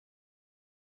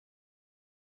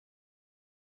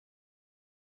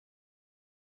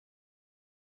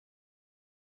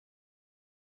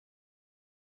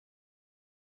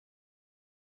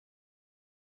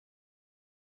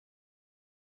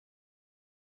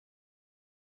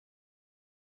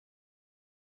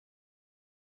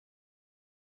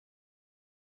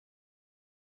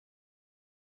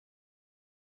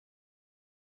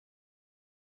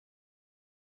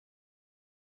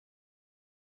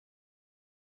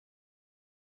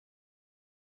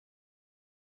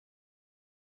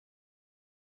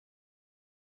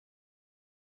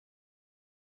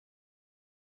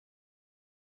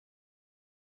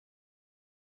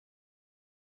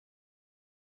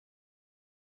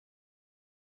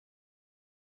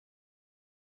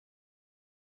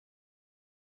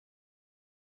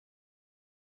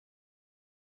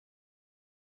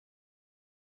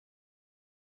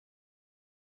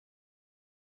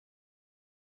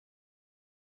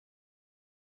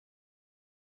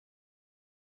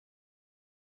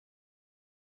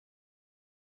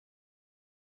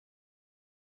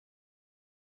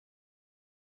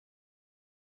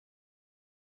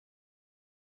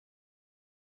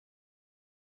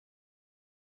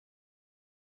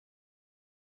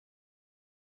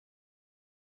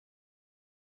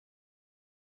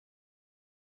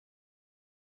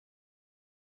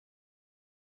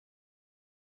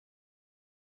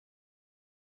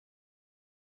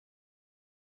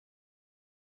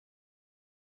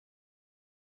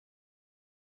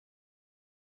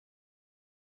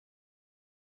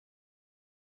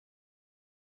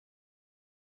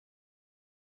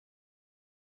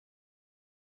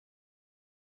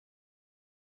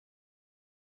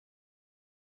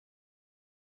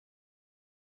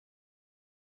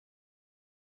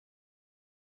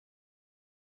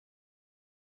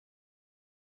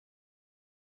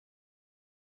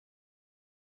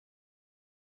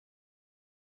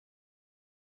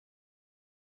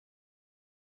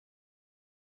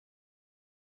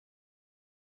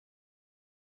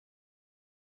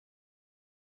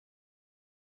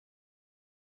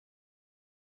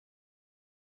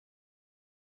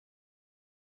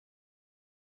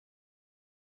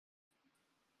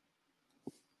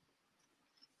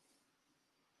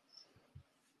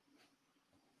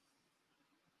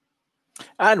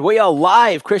And we are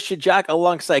live, Kristian Jack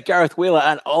alongside Gareth Wheeler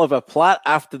and Oliver Platt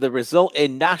after the result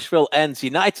in Nashville ends.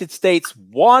 United States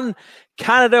 1,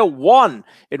 Canada 1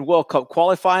 in World Cup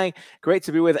qualifying. Great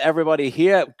to be with everybody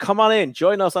here. Come on in,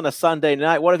 join us on a Sunday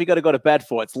night. What have you got to go to bed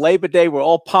for? It's Labor Day. We're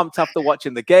all pumped after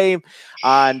watching the game.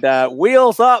 And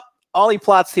wheels up. Ollie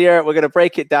Platt's here. We're going to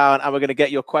break it down and we're going to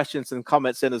get your questions and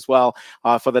comments in as well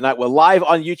for the night. We're live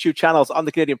on YouTube channels, on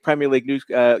the Canadian Premier League News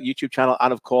YouTube channel,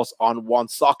 and of course on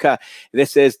OneSoccer.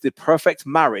 This is the perfect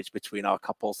marriage between our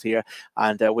couples here,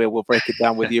 and we'll break it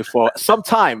down with you for some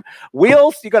time.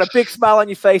 Wheels, you got a big smile on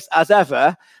your face as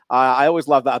ever. I always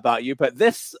love that about you. But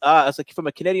this, from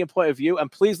a Canadian point of view,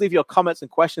 and please leave your comments and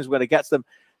questions. We're going to get to them.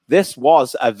 This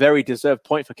was a very deserved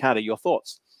point for Canada. Your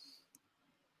thoughts?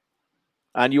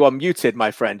 And you are muted, my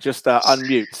friend. Just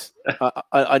unmute.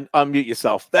 Unmute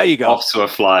yourself. There you go. Off to a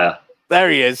flyer. There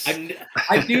he is.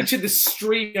 I'm new to the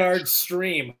StreamYard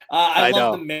stream. I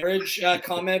love the marriage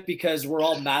comment because we're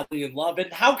all madly in love.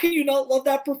 And how can you not love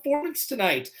that performance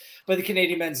tonight by the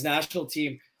Canadian men's national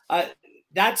team?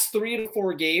 That's 3 to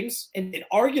 4 games, and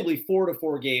arguably 4 to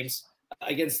 4 games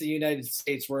against the United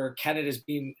States, where Canada's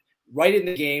been right in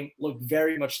the game, looked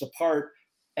very much the part,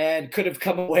 and could have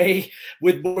come away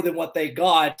with more than what they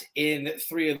got in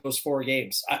 3 of those 4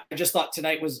 games. I just thought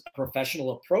tonight was a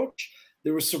professional approach.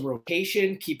 There was some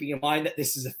rotation, keeping in mind that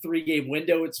this is a 3-game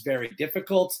window. It's very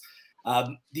difficult.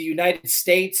 The United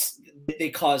States,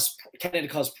 Canada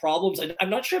caused problems. And I'm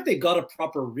not sure if they got a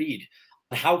proper read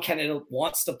on how Canada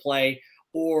wants to play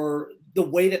or the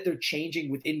way that they're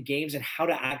changing within games and how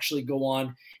to actually go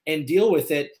on and deal with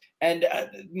it. And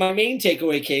my main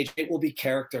takeaway, KJ, will be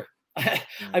character.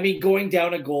 I mean, going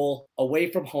down a goal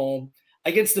away from home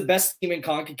against the best team in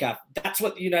CONCACAF. That's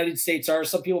what the United States are.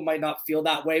 Some people might not feel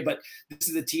that way, but this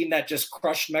is the team that just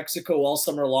crushed Mexico all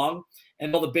summer long.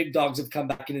 And all the big dogs have come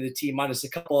back into the team, minus a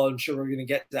couple. I'm sure we're going to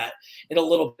get to that in a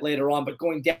little bit later on. But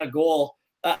going down a goal,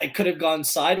 it could have gone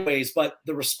sideways, but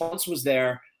the response was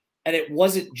there. And it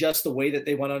wasn't just the way that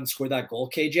they went on and scored that goal,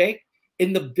 KJ.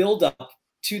 In the buildup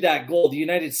to that goal, the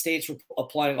United States were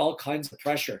applying all kinds of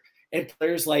pressure. And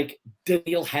players like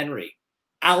Daniil Henry,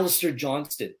 Alistair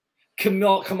Johnston,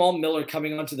 Kamal Miller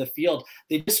coming onto the field,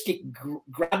 they just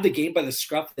grab the game by the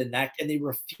scruff of the neck and they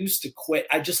refuse to quit.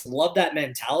 I just love that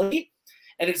mentality.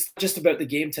 And it's not just about the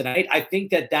game tonight. I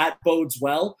think that bodes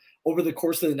well over the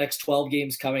course of the next 12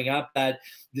 games coming up, that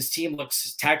this team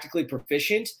looks tactically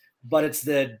proficient, but it's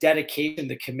the dedication,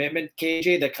 the commitment,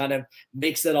 KJ, that kind of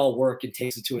makes it all work and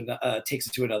takes it to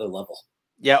another level.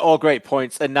 Yeah, all great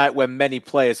points. A night when many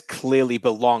players clearly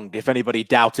belonged, if anybody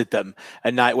doubted them.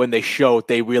 A night when they showed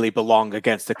they really belong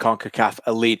against the CONCACAF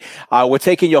elite. We're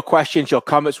taking your questions, your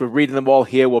comments. We're reading them all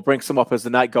here. We'll bring some up as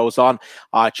the night goes on.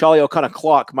 Charlie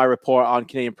O'Connor-Clark, my reporter on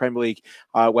Canadian Premier League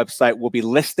website, will be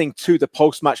listening to the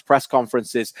post-match press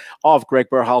conferences of Greg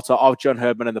Berhalter, of John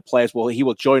Herdman, and the players. He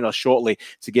will join us shortly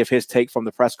to give his take from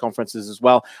the press conferences as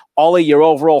well. Ollie, your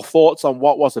overall thoughts on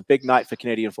what was a big night for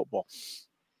Canadian football?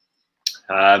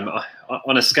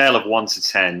 On a scale of 1 to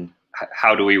 10,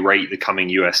 how do we rate the coming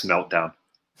US meltdown?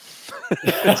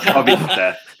 It's got to be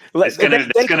there.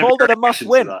 They called it a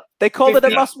must-win. They called it a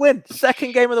must-win.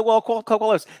 Second game of the World Cup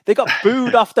qualifiers. They got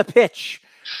booed off the pitch.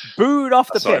 Booed off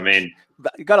the pitch. What I mean.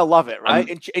 You got to love it, right?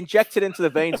 Injected into the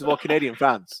veins of all Canadian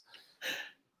fans.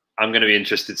 I'm going to be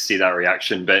interested to see that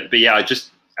reaction. But yeah, I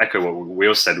just echo what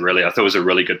Will said, really. I thought it was a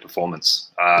really good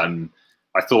performance. I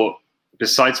thought,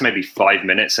 besides maybe 5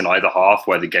 minutes in either half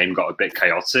where the game got a bit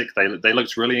chaotic, they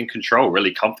looked really in control,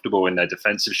 really comfortable in their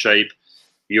defensive shape.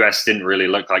 The US didn't really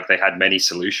look like they had many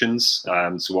solutions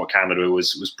to what Canada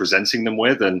was presenting them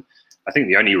with. And I think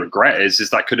the only regret is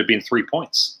that could have been 3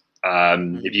 points.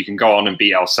 If you can go on and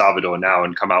beat El Salvador now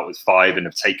and come out with 5 and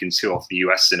have taken 2 off the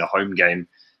US in a home game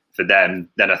for them,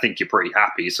 then I think you're pretty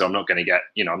happy. So I'm not going to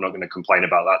I'm not going to complain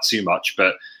about that too much.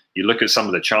 But you look at some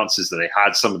of the chances that they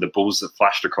had, some of the balls that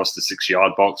flashed across the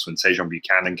 6-yard box when Tejan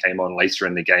Buchanan came on later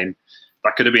in the game.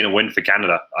 That could have been a win for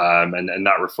Canada, and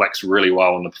that reflects really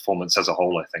well on the performance as a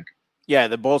whole, I think. Yeah,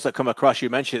 the balls that come across, you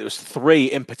mentioned, it was 3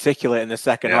 in particular in the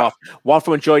second half. One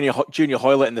from Junior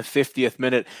Hoylett in the 50th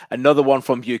minute, another one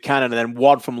from Buchanan, and then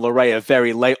one from Larea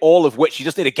very late, all of which you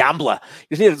just need a gambler.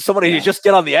 You just need somebody who just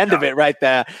get on the end of it right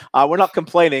there. We're not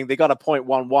complaining. They got a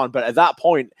 0.11, but at that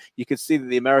point, you could see that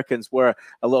the Americans were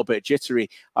a little bit jittery.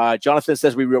 Jonathan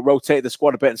says we rotated the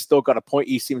squad a bit and still got a point.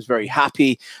 He seems very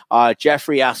happy.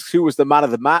 Jeffrey asks, who was the man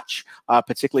of the match,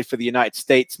 particularly for the United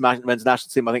States men's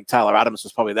national team? I think Tyler Adams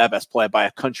was probably their best player by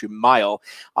a country mile.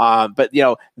 But, you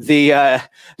know, the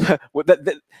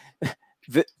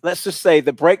let's just say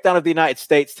the breakdown of the United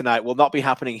States tonight will not be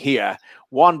happening here.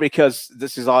 One, because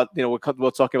this is our, we're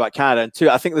talking about Canada, and two,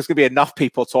 I think there's going to be enough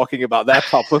people talking about their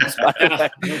problems.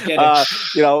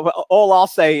 All I'll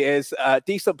say is a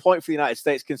decent point for the United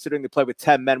States, considering they played with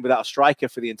 10 men without a striker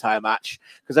for the entire match.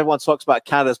 Because everyone talks about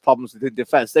Canada's problems within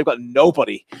defense, they've got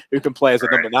nobody who can play as a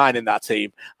number 9 in that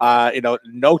team.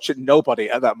 Nobody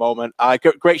at that moment.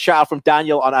 Great shout out from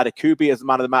Daniel on Adekubi as the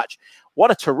man of the match. What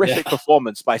a terrific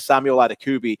performance by Samuel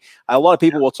Adekubi. A lot of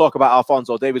people will talk about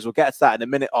Alphonso Davies. We'll get to that in a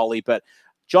minute, Ollie. But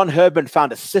John Herdman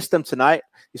found a system tonight.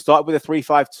 He started with a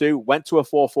 3-5-2, went to a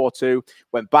 4-4-2,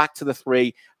 went back to the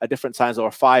 3 at different times, or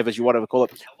a 5, as you want to call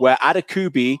it, where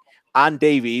Adekubi and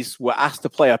Davies were asked to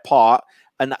play a part.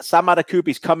 And Sam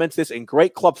Adekubi's come into this in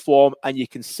great club form. And you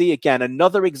can see, again,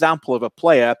 another example of a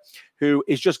player who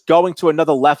is just going to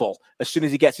another level as soon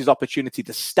as he gets his opportunity.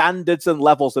 The standards and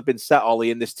levels have been set, Ollie,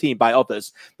 in this team by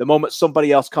others. The moment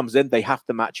somebody else comes in, they have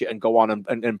to match it and go on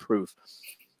and improve.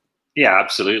 Yeah,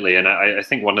 absolutely. And I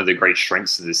think one of the great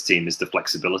strengths of this team is the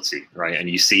flexibility, right? And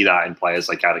you see that in players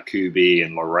like Adekubi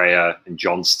and Lorea and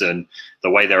Johnston, the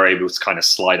way they're able to kind of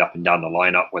slide up and down the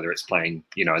lineup, whether it's playing,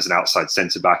 as an outside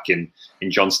centre back in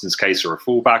Johnston's case, or a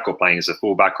fullback, or playing as a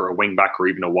fullback or a wing back, or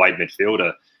even a wide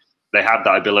midfielder. They have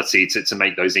that ability to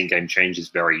make those in-game changes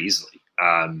very easily.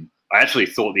 I actually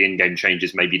thought the in-game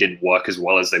changes maybe didn't work as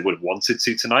well as they would have wanted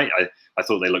to tonight. I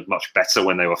thought they looked much better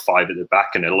when they were 5 at the back,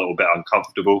 and a little bit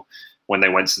uncomfortable when they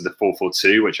went to the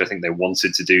 4-4-2, which I think they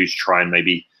wanted to do to try and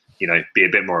maybe, be a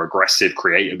bit more aggressive,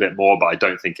 create a bit more, but I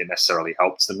don't think it necessarily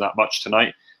helps them that much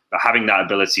tonight. But having that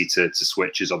ability to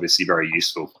switch is obviously very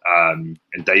useful. And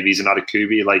Davies and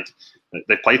Adekubi,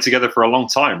 they've played together for a long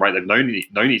time, right? They've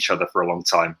known each other for a long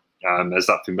time. There's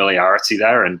that familiarity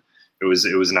there, and it was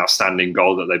an outstanding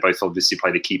goal that they both obviously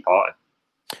played a key part in.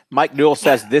 Mike Newell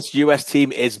says this US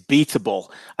team is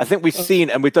beatable. I think we've seen,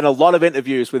 and we've done a lot of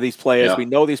interviews with these players. Yeah. We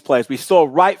know these players. We saw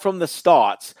right from the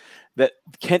start that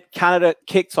Canada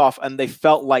kicked off and they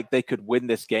felt like they could win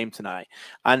this game tonight.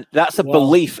 And that's a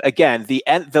belief. Again,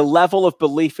 the level of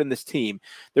belief in this team.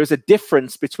 There's a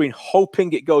difference between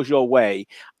hoping it goes your way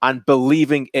and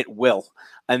believing it will.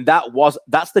 And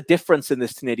that's the difference in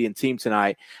this Canadian team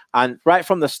tonight. And right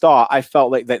from the start, I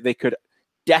felt like that they could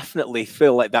definitely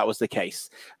feel like that was the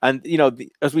case. And,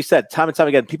 as we said, time and time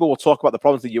again, people will talk about the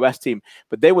problems of the US team,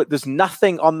 but there's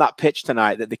nothing on that pitch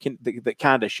tonight that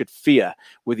Canada should fear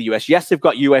with the US. Yes, they've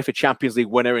got UEFA Champions League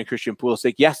winner in Kristian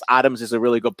Pulisic. Yes, Adams is a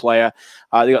really good player.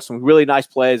 They got some really nice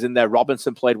players in there.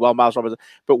 Robinson played well, Miles Robinson.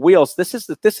 But Wheels, this is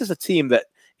a team that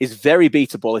is very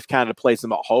beatable if Canada plays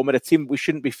them at home, and a team we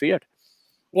shouldn't be feared.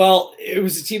 Well, it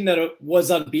was a team that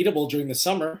was unbeatable during the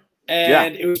summer.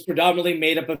 And it was predominantly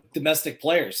made up of domestic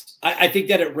players. I think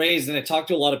that it raised, and I talked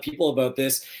to a lot of people about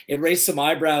this, it raised some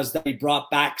eyebrows that we brought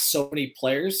back so many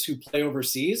players who play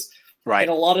overseas. Right. And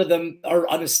a lot of them are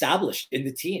unestablished in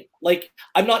the team.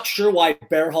 I'm not sure why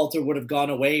Berhalter would have gone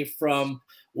away from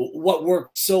what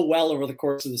worked so well over the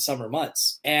course of the summer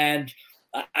months. And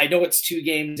I know it's 2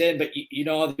 games in, but you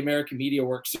know how the American media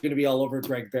works. They're going to be all over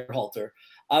Greg Berhalter.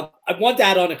 I want to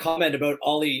add on a comment about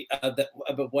Ollie,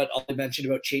 about what Ollie mentioned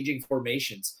about changing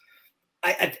formations.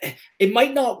 It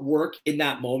might not work in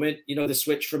that moment, the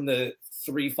switch from the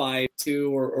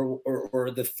 3-5-2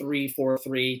 or the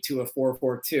 3-4-3 to a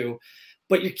 4-4-2.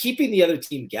 But you're keeping the other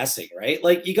team guessing, right?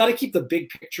 You got to keep the big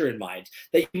picture in mind,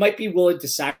 that you might be willing to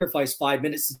sacrifice 5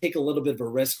 minutes to take a little bit of a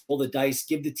risk, roll the dice,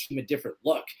 give the team a different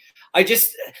look.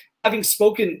 Having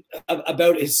spoken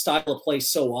about his style of play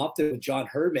so often with John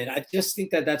Herdman, I just think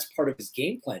that that's part of his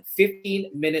game plan.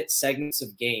 15-minute segments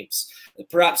of games,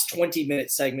 perhaps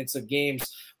 20-minute segments of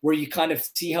games, where you kind of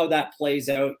see how that plays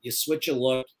out. You switch a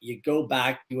look, you go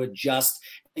back, you adjust,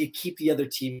 you keep the other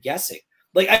team guessing.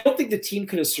 I don't think the team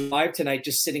could have survived tonight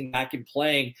just sitting back and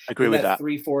playing. I agree with that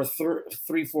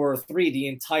 3-4-3 the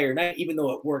entire night, even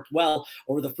though it worked well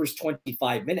over the first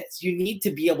 25 minutes. You need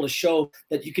to be able to show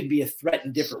that you can be a threat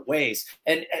in different ways.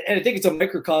 And I think it's a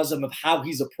microcosm of how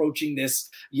he's approaching this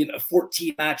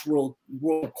 14-match world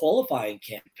qualifying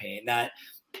campaign, that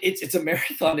it's a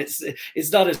marathon.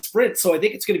 It's not a sprint. So I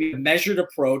think it's going to be a measured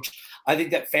approach. I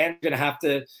think that fans are going to have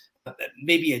to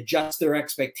maybe adjust their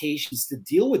expectations to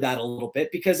deal with that a little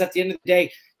bit, because at the end of the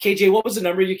day, KJ, what was the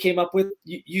number you came up with?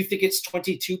 You think it's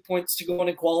 22 points to go on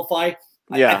and qualify?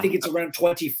 Yeah. I think it's around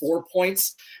 24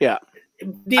 points. Yeah.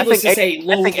 Needless to say,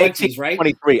 low 20s, right?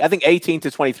 23. I think 18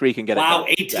 to 23 can get it. Wow,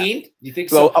 18? Yeah. You think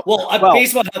so? Well,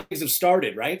 based on how things have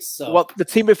started, right? So, well, the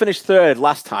team who finished 3rd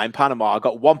last time, Panama,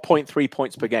 got 1.3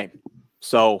 points per game.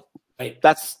 So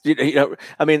that's,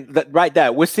 I mean, right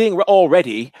there, we're seeing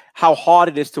already how hard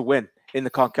it is to win in the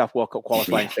CONCACAF World Cup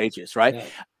qualifying stages, right? Yeah.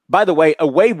 By the way,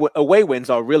 away wins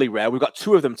are really rare. We've got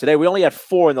 2 of them today. We only had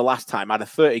 4 in the last time out of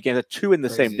 30 games, 2 in the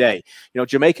same day. You know,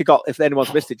 Jamaica got, if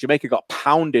anyone's missed it, Jamaica got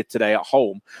pounded today at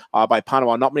home by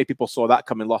Panama. Not many people saw that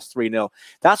coming, lost 3-0.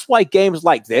 That's why games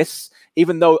like this,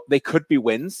 even though they could be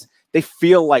wins, they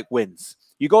feel like wins.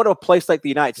 You go to a place like the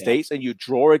United States and you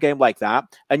draw a game like that,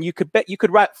 and you could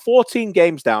write 14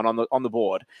 games down on the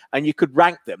board, and you could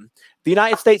rank them. The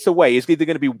United States away is either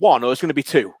going to be 1 or it's going to be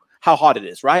 2. How hard it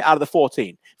is, right? Out of the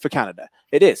 14 for Canada.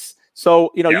 It is.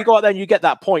 So, you know, you go out there and you get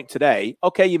that point today.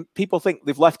 Okay, people think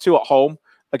they've left 2 at home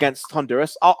against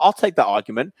Honduras. I'll take that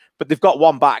argument, but they've got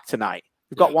 1 back tonight.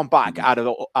 They've got 1 back out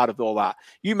of all that.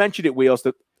 You mentioned it, Wheels,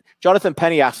 that Jonathan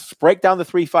Penny asks, break down the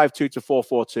 3-5-2 to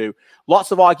 4-4-2. Lots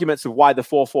of arguments of why the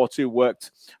 4-4-2 worked.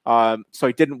 So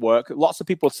it didn't work. Lots of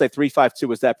people would say 3-5-2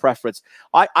 was their preference.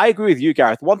 I agree with you,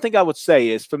 Gareth. One thing I would say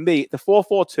is, for me, the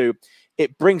 4-4-2,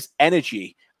 it brings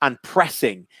energy and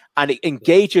pressing, and it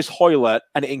engages Hoyler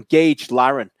and it engaged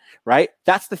Laren, right?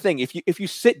 That's the thing. If you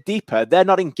sit deeper, they're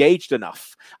not engaged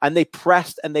enough, and they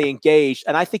pressed and they engaged,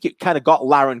 and I think it kind of got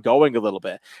Laren going a little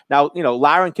bit. Now, you know,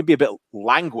 Laren can be a bit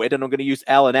languid, and I'm going to use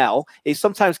L and L. It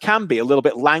sometimes can be a little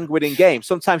bit languid in game.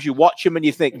 Sometimes you watch him and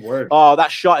you think, oh, that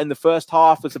shot in the first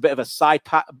half was a bit of a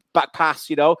back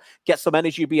pass, you know, get some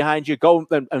energy behind you, go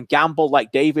and gamble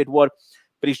like David would.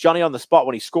 But he's Johnny on the spot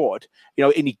when he scored, you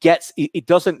know, and he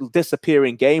doesn't disappear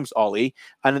in games, Ollie.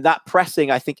 And that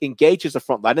pressing, I think, engages the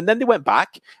front line. And then they went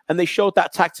back and they showed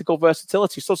that tactical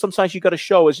versatility. So sometimes you've got to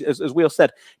show, as Will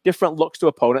said, different looks to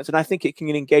opponents. And I think it can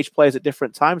engage players at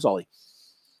different times, Ollie.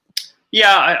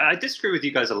 Yeah, I disagree with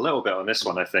you guys a little bit on this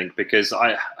one, I think, because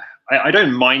I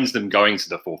don't mind them going to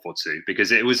the 4-4-2,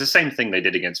 because it was the same thing they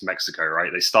did against Mexico, right?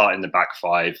 They start in the back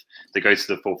 5, they go to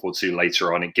the 4-4-2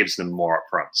 later on. It gives them more up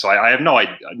front. So I have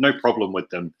no problem with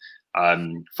them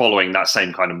following that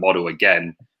same kind of model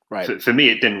again. Right. For me,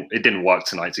 it didn't work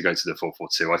tonight to go to the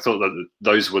 4-4-2. I thought that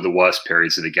those were the worst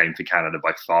periods of the game for Canada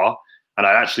by far. And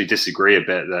I actually disagree a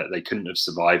bit that they couldn't have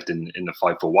survived in the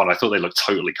 5-4-1. I thought they looked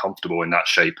totally comfortable in that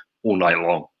shape all night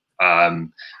long.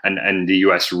 And the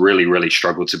US really, really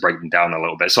struggled to break them down a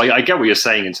little bit. So I get what you're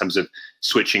saying in terms of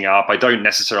switching up. I don't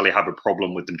necessarily have a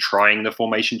problem with them trying the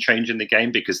formation change in the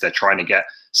game, because they're trying to get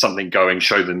something going,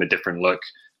 show them a different look.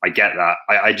 I get that.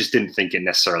 I just didn't think it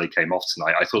necessarily came off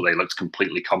tonight. I thought they looked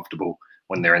completely comfortable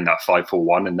when they're in that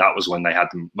 5-4-1, and that was when they had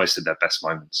most of their best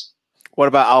moments. What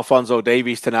about Alphonso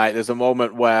Davies tonight? There's a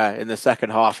moment where in the second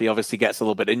half, he obviously gets a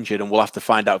little bit injured, and we'll have to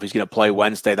find out if he's going to play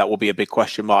Wednesday. That will be a big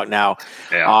question mark now.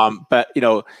 Yeah. But, you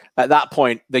know, at that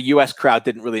point, the US crowd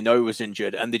didn't really know he was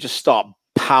injured, and they just stopped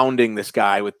pounding this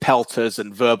guy with pelters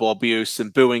and verbal abuse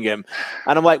and booing him.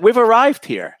 And I'm like, we've arrived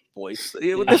here, boys.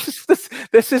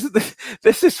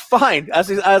 This is fine. As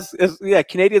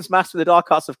Canadians master the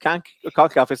dark arts of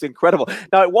CONCACAF is incredible.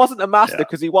 Now, it wasn't a master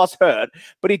because he was hurt,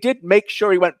 but he did make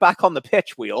sure he went back on the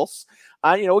pitch, Wheels.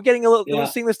 And, you know, we're getting we're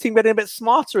seeing this team getting a bit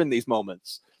smarter in these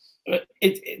moments.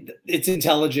 It's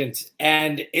intelligent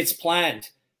and it's planned.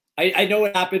 I know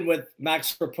what happened with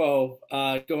Max Crepeau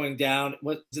going down.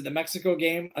 Was it the Mexico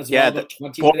game as well? About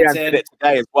 20 minutes in. Did it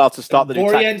today as well to start the new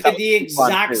Borjan did the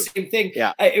exact same thing.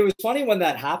 Yeah. It was funny when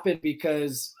that happened,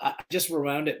 because I just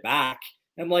rewound it back.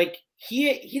 I'm like,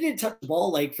 he didn't touch the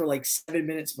ball for 7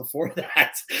 minutes before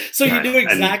that. So you knew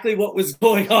exactly what was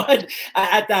going on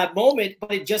at that moment,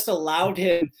 but it just allowed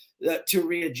him to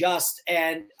readjust.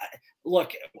 And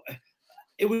look,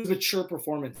 it was a mature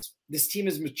performance. This team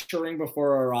is maturing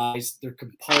before our eyes. They're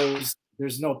composed.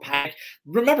 There's no panic.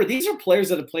 Remember, these are players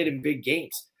that have played in big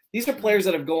games. These are players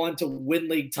that have gone on to win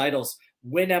league titles,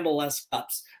 win MLS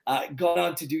Cups, gone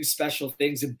on to do special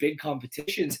things in big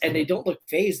competitions, and they don't look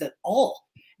phased at all.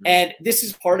 And this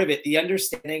is part of it, the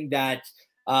understanding that,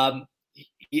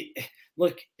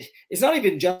 look, it's not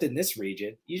even just in this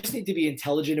region. You just need to be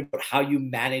intelligent about how you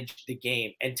manage the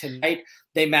game. And tonight,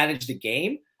 they managed the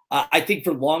game. I think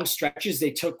for long stretches,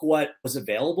 they took what was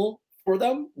available for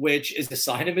them, which is the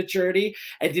sign of maturity,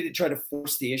 and didn't try to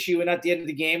force the issue. And at the end of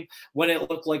the game, when it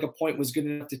looked like a point was good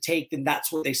enough to take, then that's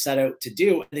what they set out to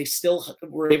do. And they still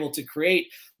were able to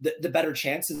create the better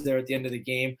chances there at the end of the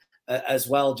game as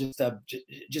well, just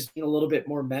being a little bit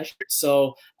more measured.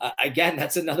 So again,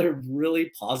 that's another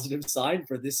really positive sign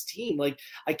for this team.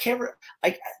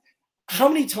 How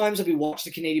many times have we watched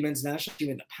the Canadian men's national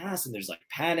team in the past, and there's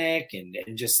panic and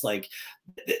just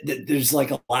there's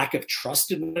a lack of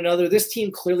trust in one another? This team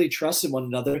clearly trusts in one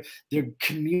another. They're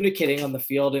communicating on the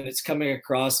field, and it's coming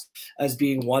across as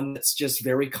being one that's just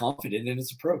very confident in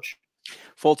its approach.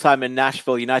 Full time in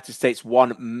Nashville, United States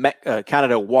won,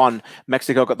 Canada won.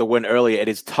 Mexico got the win earlier. It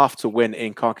is tough to win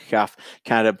in CONCACAF.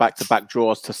 Canada back-to-back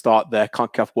draws to start their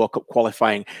CONCACAF World Cup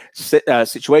qualifying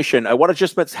situation. What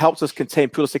adjustments helped us contain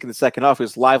Pulisic in the second half? It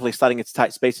was lively, starting into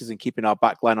tight spaces and keeping our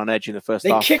back line on edge in the first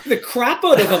half. They kicked the crap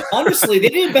out of them. Honestly, they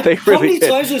didn't. How many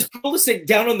times was Pulisic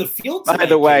down on the field tonight? By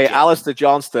the way, Alistair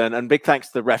Johnston, and big thanks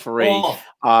to the referee,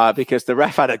 because the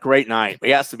ref had a great night. He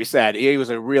has to be said. He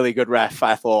was a really good ref,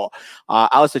 I thought.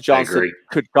 Alistair Johnson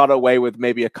got away with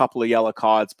maybe a couple of yellow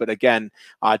cards, but again,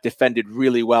 defended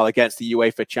really well against the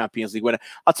UEFA Champions League winner.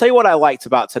 I'll tell you what I liked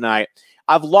about tonight.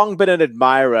 I've long been an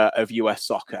admirer of US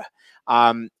soccer.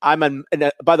 By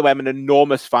the way, I'm an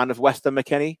enormous fan of Weston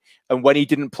McKennie, and when he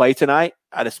didn't play tonight,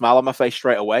 I had a smile on my face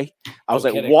straight away. I was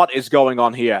like, what is going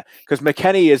on here? Because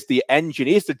McKennie is the engine.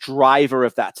 He's the driver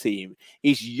of that team.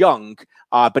 He's young,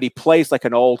 but he plays like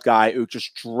an old guy who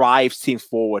just drives teams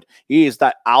forward. He is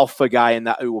that alpha guy in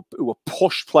that who will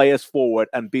push players forward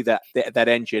and be that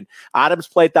engine. Adams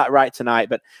played that right tonight,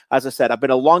 but as I said, I've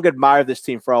been a long admirer of this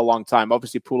team for a long time.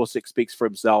 Obviously, Pulisic speaks for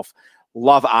himself.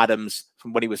 Love Adams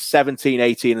from when he was 17,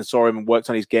 18 and saw him and worked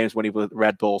on his games when he was at the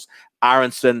Red Bulls.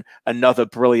 Aronson, another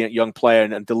brilliant young player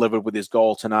and delivered with his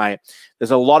goal tonight.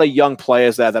 There's a lot of young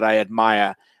players there that I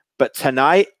admire. But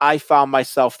tonight, I found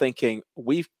myself thinking,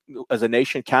 as a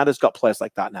nation, Canada's got players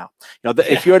like that now. You know,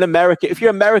 if you're an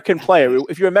American player,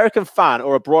 if you're an American fan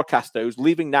or a broadcaster who's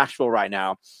leaving Nashville right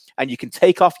now, and you can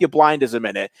take off your blinders a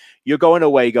minute, you're going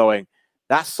away going,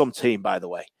 that's some team, by the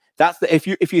way. That's if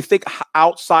you think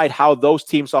outside how those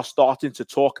teams are starting to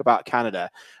talk about Canada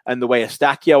and the way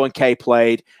Eustáquio and Kay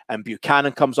played, and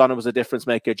Buchanan comes on and was a difference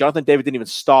maker. Jonathan David didn't even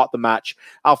start the match.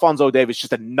 Alphonso Davies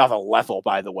just another level,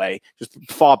 by the way, just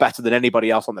far better than anybody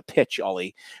else on the pitch,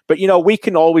 Ollie. But you know, we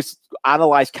can always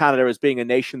analyze Canada as being a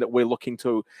nation that we're looking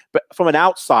to. But from an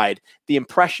outside, the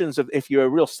impressions of, if you're a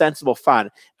real sensible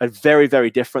fan, are very, very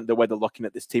different the way they're looking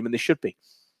at this team, and they should be.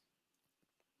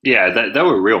 Yeah, there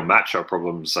were real matchup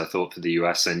problems, I thought, for the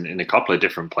US in a couple of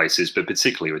different places, but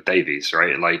particularly with Davies,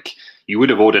 right? Like, you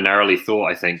would have ordinarily thought,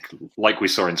 I think, like we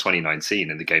saw in 2019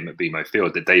 in the game at BMO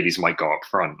Field, that Davies might go up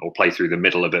front or play through the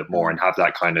middle a bit more and have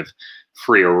that kind of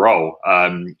freer role.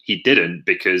 He didn't,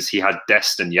 because he had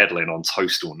Dest and Yedlin on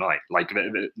toast all night. Like,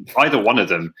 either one of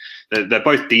them, they're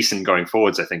both decent going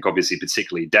forwards, I think, obviously,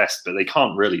 particularly Dest, but they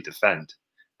can't really defend.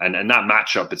 And that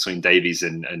matchup between Davies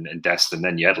and Dest and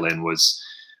then Yedlin was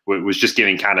just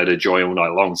giving Canada joy all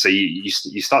night long. So you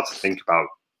start to think about,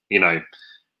 you know,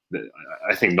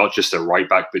 I think not just a right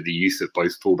back, but the youth at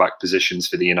both fullback positions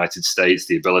for the United States,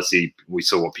 the ability, we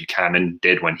saw what Buchanan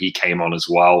did when he came on as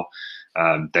well.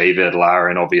 David,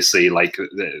 Laren, obviously, like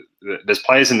there's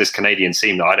players in this Canadian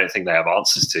team that I don't think they have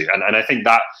answers to. And I think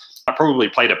that probably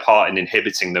played a part in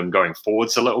inhibiting them going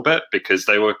forwards a little bit, because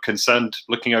they were concerned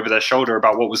looking over their shoulder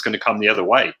about what was going to come the other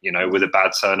way, you know, with a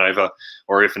bad turnover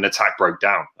or if an attack broke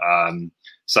down.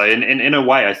 So in a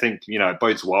way, I think, you know, it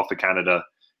bodes well for Canada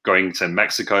going to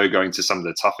Mexico, going to some of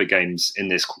the tougher games in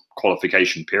this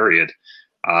qualification period.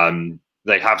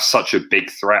 They have such a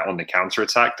big threat on the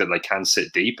counterattack that they can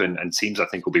sit deep, and teams, I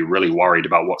think, will be really worried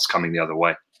about what's coming the other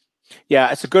way.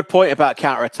 Yeah, it's a good point about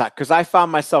counterattack, because I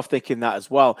found myself thinking that as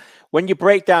well. When you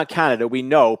break down Canada, we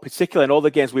know, particularly in all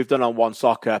the games we've done on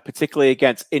OneSoccer, particularly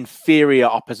against inferior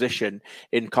opposition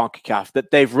in CONCACAF, that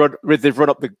they've run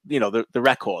up the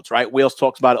records, right? Wheels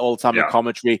talks about it all the time in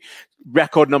commentary.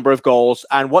 Record number of goals.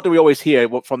 And what do we always hear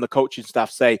from the coaching staff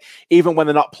say? Even when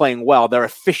they're not playing well, they're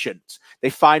efficient.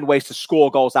 They find ways to score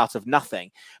goals out of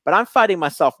nothing. But I'm finding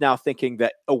myself now thinking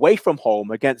that away from home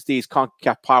against these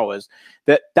CONCACAF powers,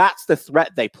 that's the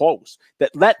threat they pose.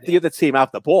 That let the other team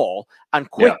have the ball and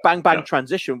quick bang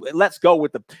transition. Let's go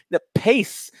with the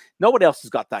pace. Nobody else has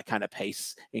got that kind of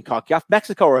pace in CONCACAF.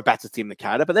 Mexico are a better team than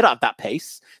Canada, but they don't have that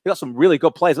pace. They've got some really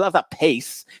good players. They don't have that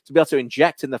pace to be able to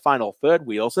inject in the final third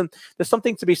wheels. And there's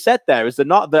something to be said there. Is there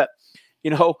not that,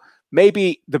 you know,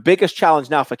 maybe the biggest challenge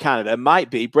now for Canada might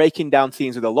be breaking down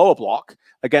teams with a lower block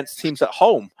against teams at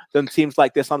home than teams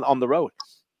like this on the road.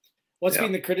 What's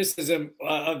been the criticism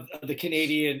of the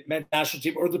Canadian men's national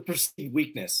team, or the perceived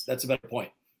weakness? That's a better point.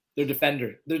 They're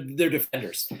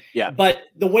defenders. Yeah. But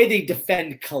the way they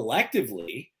defend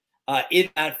collectively in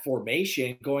that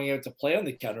formation, going out to play on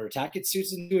the counterattack, it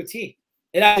suits them to a team.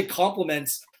 It actually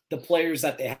complements the players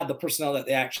that they have, the personnel that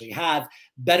they actually have,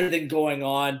 better than going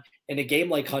on in a game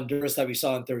like Honduras that we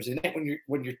saw on Thursday night,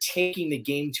 when you're taking the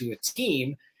game to a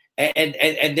team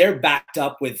and they're backed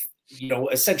up with, you know,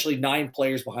 essentially 9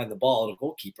 players behind the ball and a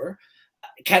goalkeeper.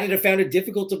 Canada found it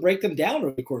difficult to break them down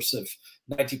over the course of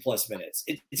 90-plus minutes.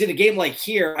 It's in a game like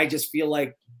here, I just feel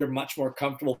like they're much more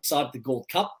comfortable. We saw it at the Gold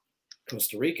Cup,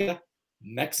 Costa Rica,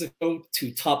 Mexico,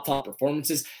 two top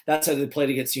performances. That's how they played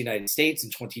against the United States in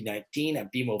 2019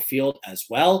 at BMO Field as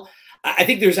well. I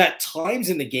think there's at times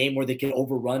in the game where they can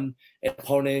overrun an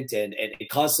opponent and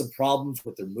cause some problems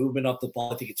with their movement off the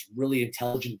ball. I think it's really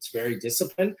intelligent. It's very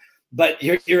disciplined. But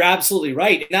you're absolutely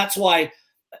right. And that's why,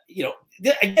 you know,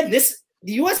 again,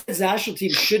 the U.S. national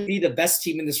team should be the best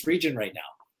team in this region right now.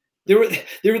 They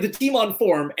were the team on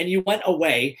form, and you went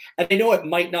away. And I know it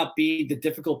might not be the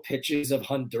difficult pitches of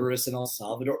Honduras and El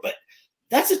Salvador, but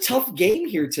that's a tough game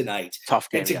here tonight. Tough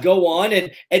game, and to go on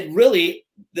and really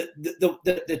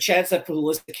the chance that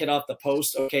Pulisic hit off the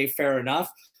post, okay, fair enough.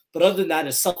 But other than that,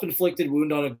 a self-inflicted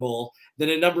wound on a goal. Then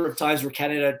a number of times where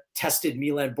Canada tested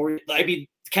Milan Borjan. I mean,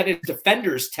 Canada's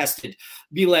defenders tested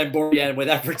Milan Borjan with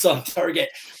efforts on target.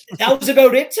 That was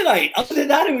about it tonight. Other than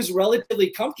that, it was relatively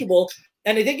comfortable.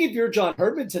 And I think if you're John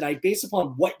Herdman tonight, based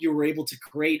upon what you were able to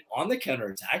create on the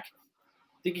counterattack,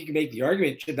 I think you can make the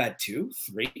argument you should have had 2,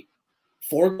 3,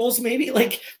 4 goals maybe.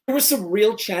 Like, there were some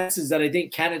real chances that I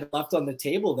think Canada left on the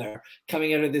table there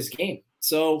coming out of this game.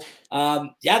 So,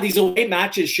 yeah, these away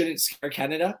matches shouldn't scare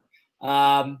Canada.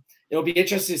 It'll be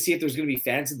interesting to see if there's going to be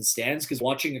fans in the stands, because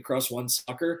watching across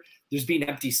OneSoccer, there's been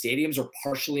empty stadiums or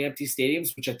partially empty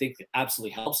stadiums, which I think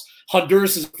absolutely helps.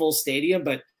 Honduras is a full stadium,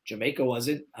 but Jamaica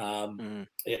wasn't.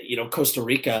 You know, Costa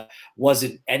Rica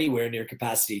wasn't anywhere near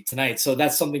capacity tonight. So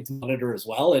that's something to monitor as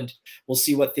well. And we'll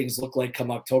see what things look like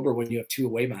come October when you have 2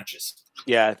 away matches.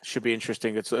 Yeah, it should be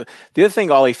interesting. It's the other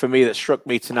thing, Ollie, for me that struck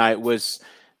me tonight was,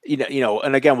 you know,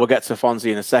 and again, we'll get to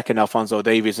Fonzie in a second, Alphonso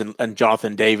Davies and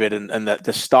Jonathan David and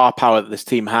the star power that this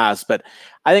team has. But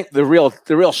I think the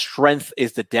real strength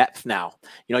is the depth now.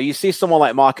 You know, you see someone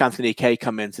like Mark-Anthony Kaye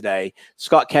come in today.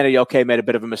 Scott Kennedy, okay, made a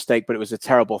bit of a mistake, but it was a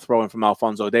terrible throw-in from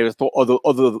Alphonso Davies.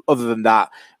 Other than that,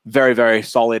 very, very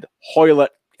solid. Hoylett,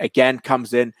 again,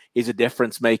 comes in. He's a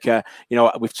difference maker. You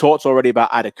know, we've talked already about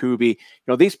Adekubi. You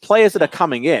know, these players that are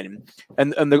coming in,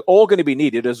 and they're all going to be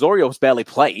needed. Azorio's barely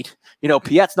played. You know,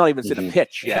 Piet's not even seen a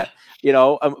pitch yet. You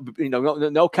know,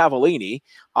 no Cavallini.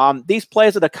 These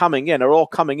players that are coming in are all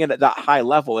coming in at that high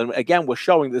level. And again, we're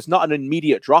showing there's not an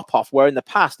immediate drop-off, where in the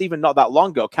past, even not that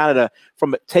long ago, Canada,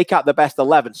 from take out the best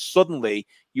 11, suddenly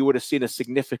you would have seen a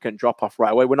significant drop-off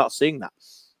right away. We're not seeing that.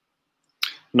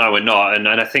 No, we're not. And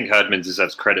I think Herdman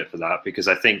deserves credit for that, because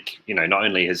I think, you know, not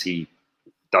only has he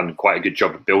done quite a good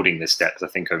job of building this depth, I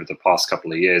think, over the past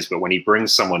couple of years, but when he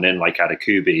brings someone in like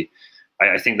Adekubi,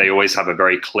 I think they always have a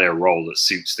very clear role that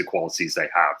suits the qualities they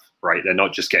have, right? They're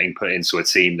not just getting put into a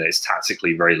team that is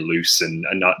tactically very loose and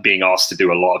not being asked to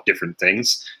do a lot of different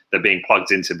things. They're being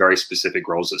plugged into very specific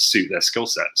roles that suit their skill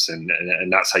sets. And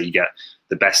that's how you get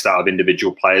the best out of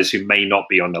individual players who may not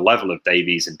be on the level of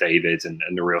Davies and David and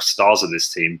the real stars of this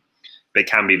team, but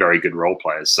can be very good role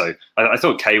players. So I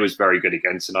thought Kaye was very good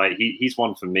again tonight. He's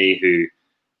one for me who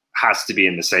has to be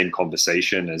in the same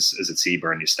conversation as Atiba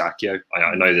and Eustáquio.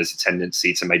 I know there's a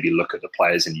tendency to maybe look at the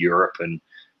players in Europe and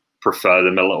prefer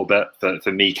them a little bit. But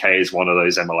for me, Kaye is one of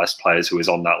those MLS players who is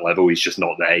on that level. He's just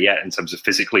not there yet in terms of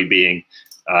physically being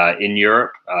in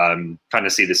Europe. Kind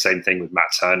of see the same thing with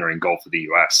Matt Turner in goal for the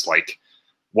US. Like,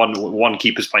 one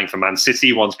keeper's playing for Man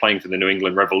City, one's playing for the New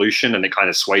England Revolution, and it kind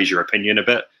of sways your opinion a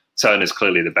bit. Turner's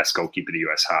clearly the best goalkeeper the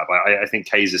US have. I think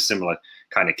Kaye's a similar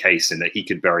kind of case in that he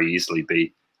could very easily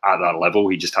be at that level.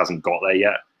 He just hasn't got there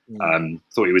yet.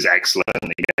 Thought he was excellent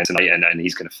again tonight, and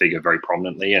he's going to figure very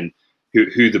prominently. And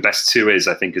who the best 2 is,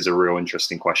 I think, is a real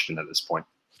interesting question at this point.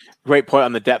 Great point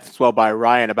on the depth as well by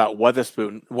Ryan about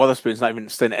Weatherspoon. Weatherspoon's not even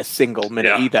staying a single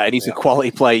minute either, and he's a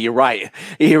quality player. You're right.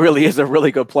 He really is a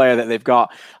really good player that they've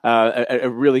got. A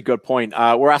really good point.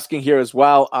 We're asking here as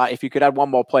well, if you could add one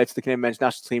more player to the Canadian men's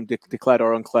national team, declared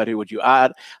or unclared, who would you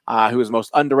add? Who is the most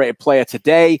underrated player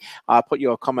today? Put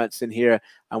your comments in here,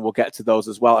 and we'll get to those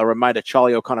as well. A reminder,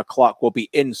 Charlie O'Connor-Clark will be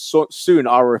in soon,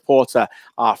 our reporter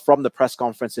from the press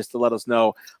conferences, to let us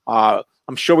know.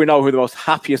 I'm sure we know who the most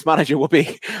happiest manager will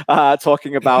be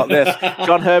talking about this.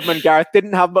 John Herdman, Gareth,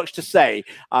 didn't have much to say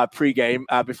pre-game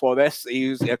before this.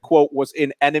 A quote was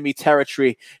in enemy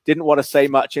territory, didn't want to say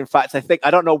much. In fact,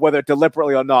 I don't know whether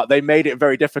deliberately or not, they made it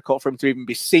very difficult for him to even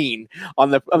be seen on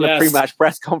the pre-match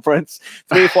press conference.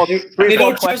 Three or four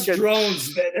questions.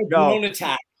 Drones, drone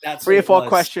attack. That's 3 or 4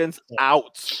 questions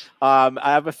out. I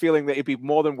have a feeling that he'd be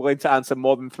more than willing to answer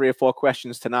more than 3 or 4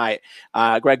 questions tonight.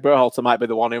 Greg Berhalter might be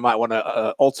the one who might want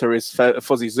to alter his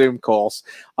fuzzy Zoom calls.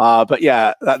 But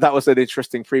yeah, that was an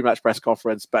interesting pre-match press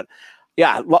conference. But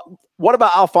yeah, what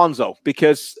about Alphonso?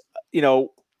 Because, you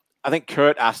know, I think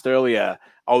Kurt asked earlier,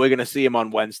 are we going to see him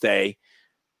on Wednesday?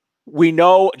 We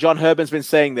know John Herdman's been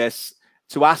saying this,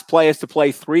 to ask players to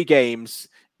play 3 games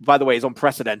by the way, is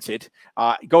unprecedented.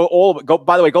 By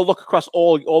the way, go look across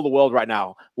all the world right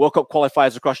now. World Cup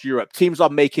qualifiers across Europe. Teams are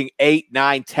making 8,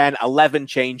 9, 10, 11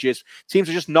 changes. Teams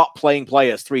are just not playing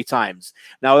players 3 times.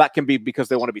 Now, that can be because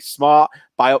they want to be smart.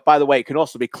 By the way, it can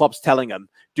also be clubs telling them,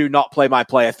 do not play my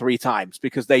player 3 times,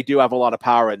 because they do have a lot of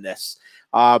power in this.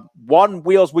 1,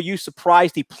 Wheels, were you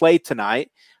surprised he played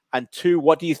tonight? And 2,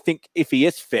 what do you think, if he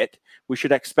is fit, we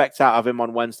should expect out of him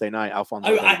on Wednesday night,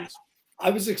 Alphonso Davies? I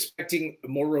was expecting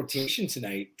more rotation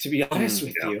tonight, to be honest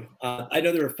with you. I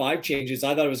know there were 5 changes.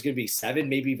 I thought it was going to be 7,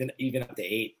 maybe even up to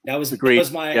 8. That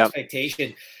was my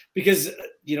expectation, because,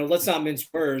 you know, let's not mince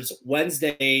words.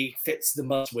 Wednesday fits the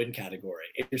must-win category.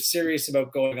 If you're serious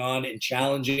about going on and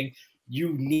challenging,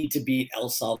 you need to beat El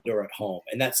Salvador at home,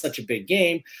 and that's such a big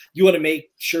game. You want to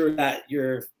make sure that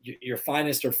your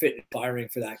finest are fit and firing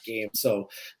for that game. So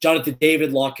Jonathan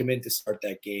David, lock him in to start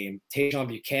that game. Tajon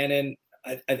Buchanan,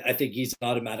 I think he's an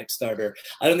automatic starter.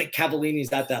 I don't think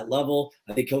Cavallini's at that level.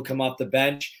 I think he'll come off the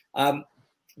bench.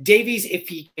 Davies, if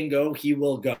he can go, he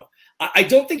will go. I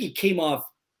don't think he came off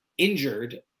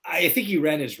injured. I think he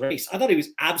ran his race. I thought he was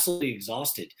absolutely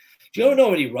exhausted. Do you know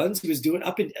what he runs? He was doing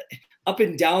up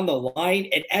and down the line,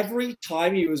 and every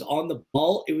time he was on the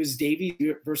ball, it was Davies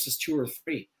versus 2 or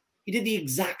 3. He did the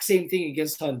exact same thing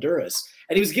against Honduras,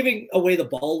 and he was giving away the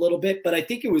ball a little bit, but I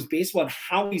think it was based on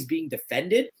how he's being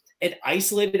defended and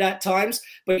isolated at times.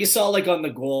 But you saw, like, on the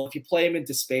goal, if you play him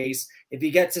into space, if he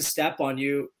gets a step on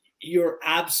you, you're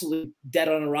absolutely dead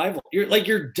on arrival.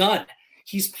 You're done.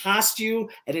 He's past you,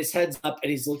 and his head's up,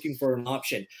 and he's looking for an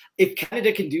option. If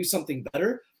Canada can do something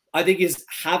better, I think is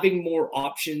having more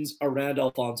options around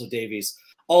Alphonso Davies.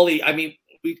 Ollie, I mean,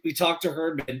 we talked to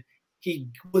Herdman. He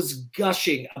was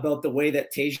gushing about the way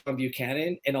that Tajon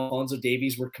Buchanan and Alphonso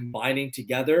Davies were combining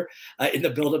together in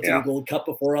the build-up to the Gold Cup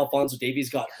before Alphonso Davies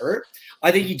got hurt.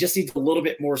 I think he just needs a little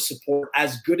bit more support,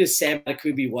 as good as Sam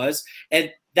Akubi was.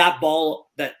 And that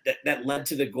ball that led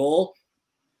to the goal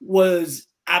was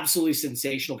absolutely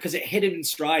sensational, because it hit him in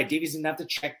stride. Davies didn't have to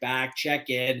check back, check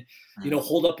in,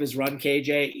 hold up his run,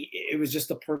 KJ. It was just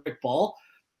the perfect ball.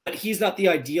 But he's not the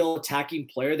ideal attacking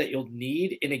player that you'll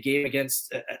need in a game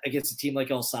against a team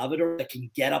like El Salvador that can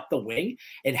get up the wing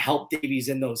and help Davies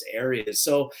in those areas.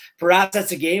 So perhaps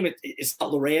that's a game. It's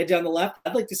not Larea down the left.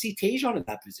 I'd like to see Tajon in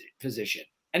that position.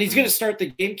 And he's going to start the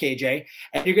game, KJ,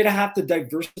 and you're going to have to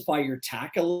diversify your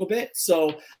attack a little bit.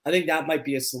 So I think that might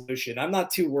be a solution. I'm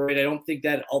not too worried. I don't think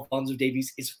that Alphonso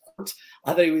Davies is hurt.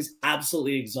 I thought he was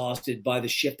absolutely exhausted by the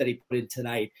shift that he put in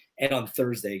tonight and on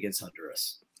Thursday against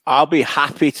Honduras. I'll be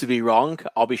happy to be wrong.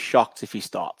 I'll be shocked if he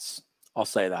starts. I'll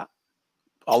say that.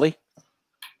 Ollie?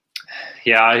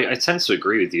 Yeah, I tend to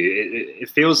agree with you. It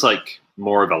feels like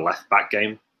more of a left-back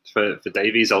game for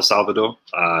Davies, El Salvador.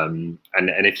 And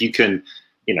if you can,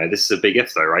 this is a big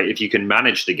if though, right? If you can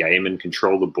manage the game and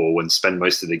control the ball and spend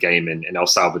most of the game in El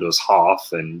Salvador's half,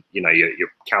 and, your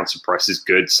counter press is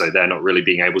good, so they're not really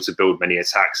being able to build many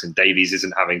attacks, and Davies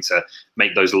isn't having to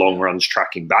make those long runs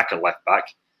tracking back at left-back,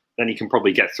 then you can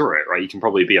probably get through it, right? You can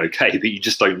probably be okay, but you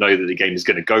just don't know that the game is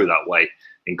going to go that way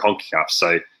in CONCACAF.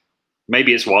 So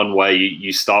maybe it's one where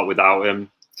you start without him,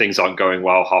 things aren't going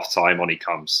well, half-time, on he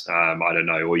comes. I don't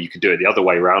know. Or you could do it the other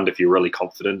way around if you're really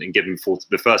confident and give him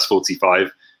the first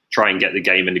 45, try and get the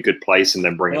game in a good place, and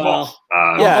then bring him off.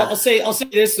 I'll say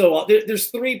this, though. There's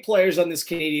 3 players on this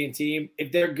Canadian team.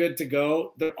 If they're good to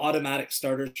go, they're automatic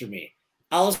starters for me.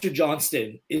 Alistair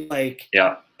Johnston is a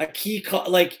key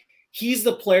he's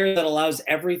the player that allows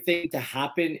everything to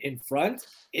happen in front.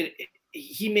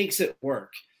 He makes it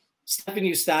work. Stephen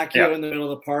Eustachio in the middle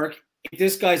of the park. If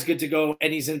this guy's good to go,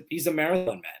 and he's a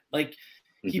marathon man.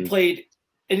 He played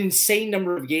an insane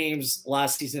number of games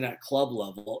last season at club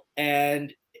level,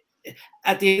 and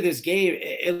at the end of this game,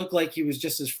 it looked like he was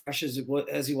just as fresh as he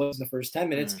was in the first 10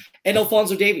 minutes. And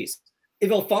Alphonso Davies. If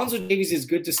Alphonso Davies is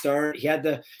good to start, he had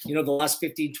the last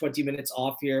 15, 20 minutes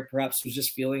off here, perhaps was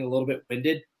just feeling a little bit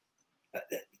winded.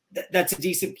 That's a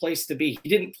decent place to be. He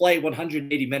didn't play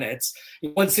 180 minutes.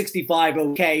 165,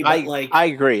 okay, but I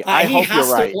agree. I hope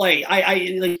you're right. Play.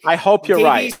 I hope you're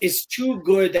right. Davies is too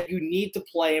good that you need to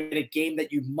play him in a game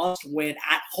that you must win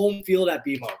at home field at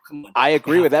BMO. Come on. I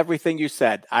agree with everything you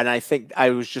said, and I think I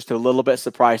was just a little bit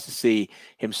surprised to see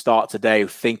him start today,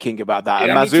 thinking about that.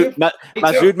 Yeah, and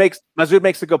Masood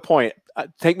makes a good point.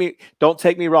 Don't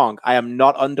take me wrong. I am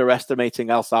not underestimating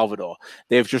El Salvador.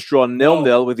 They've just drawn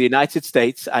 0-0 with the United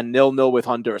States and 0-0 with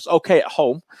Honduras. Okay, at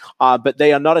home, but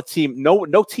they are not a team.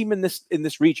 No team in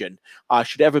this region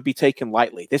should ever be taken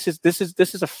lightly. This is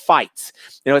a fight.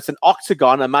 It's an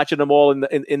octagon. Imagine them all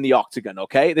in the octagon.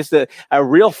 Okay, this is a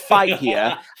real fight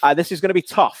here. This is going to be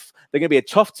tough. They're going to be a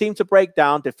tough team to break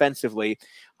down defensively.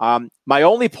 My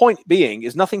only point being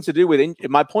is nothing to do with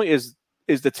my point is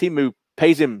the team who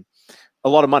pays him a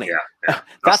lot of money. Yeah.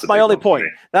 That's my only point.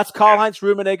 That's Karl-Heinz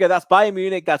Rummenigge. That's Bayern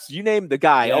Munich. That's, you name the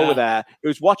guy over there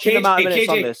who's watching the amount of minutes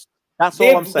on this. That's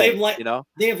all I'm saying.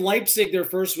 They have Leipzig their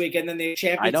first week, and then they have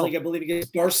Champions League, I believe,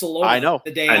 against Barcelona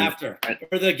the day after,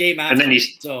 or the game after. And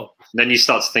then you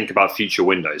start to think about future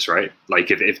windows, right?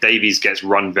 Like if Davies gets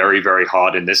run very, very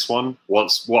hard in this one, what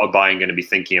are Bayern going to be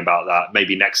thinking about that?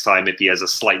 Maybe next time, if he has a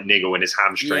slight niggle in his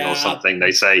hamstring or something,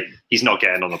 they say he's not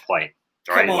getting on the plane,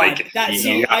 right? Like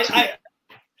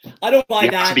I don't buy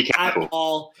that at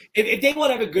all. If they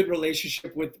want to have a good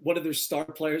relationship with one of their star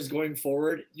players going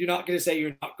forward, you're not going to say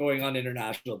you're not going on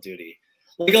international duty.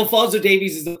 Like Alphonso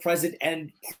Davies is the present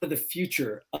and part of the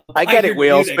future. I get it,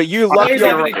 Wheels, but you love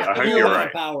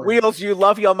your Wheels. You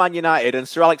love your Man United, and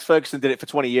Sir Alex Ferguson did it for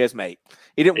 20 years, mate.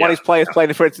 He didn't want his players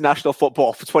playing for international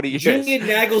football for 20 years. Julian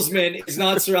Nagelsmann is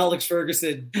not Sir Alex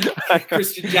Ferguson.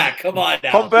 Kristian Jack, come on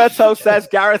now. Humberto says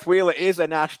Gareth Wheeler is a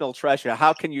national treasure.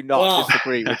 How can you not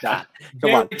disagree with that?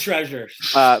 Come on, treasure.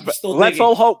 Let's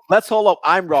all hope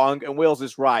I'm wrong and Wheels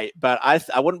is right. But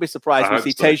I wouldn't be surprised if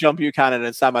we see Tejan Buchanan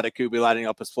and Sam Adekubi lining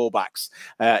up as fullbacks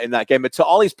in that game. But to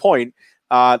Ollie's point,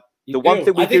 the one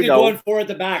thing we do know, going four at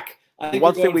the back.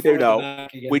 One thing we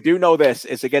do know this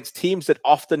is against teams that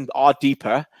often are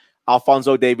deeper.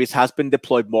 Alphonso Davies has been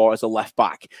deployed more as a left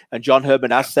back. And John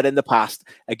Herman has said in the past,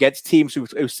 against teams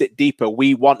who sit deeper,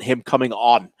 we want him coming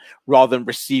on rather than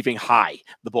receiving high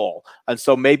the ball. And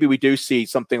so maybe we do see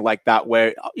something like that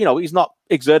where, he's not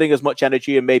exerting as much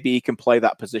energy and maybe he can play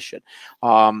that position.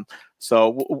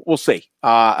 So we'll see,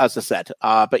 as I said.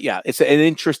 But yeah, it's an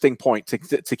interesting point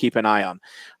to keep an eye on.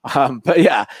 But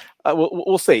yeah,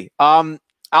 we'll see.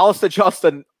 Alistair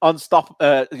Johnston, you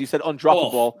said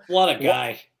undroppable. What a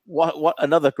guy. What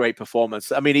another great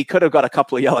performance. I mean, he could have got a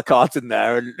couple of yellow cards in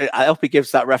there, and I hope he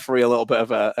gives that referee a little bit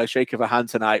of a shake of a hand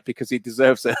tonight because he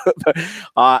deserves it.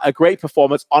 A great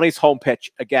performance on his home pitch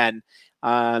again.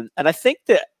 And I think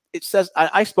that it says,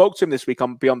 I spoke to him this week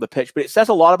on Beyond the Pitch, but it says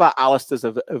a lot about Alistair's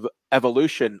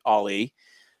evolution, Ollie,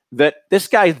 that this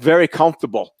guy is very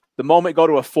comfortable. The moment go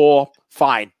to a 4,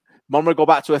 fine. The moment go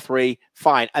back to a 3,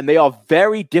 fine. And they are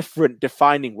very different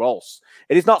defining roles.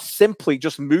 It is not simply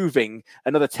just moving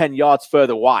another 10 yards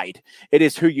further wide. It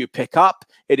is who you pick up.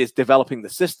 It is developing the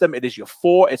system. It is your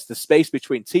 4. It's the space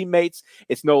between teammates.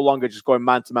 It's no longer just going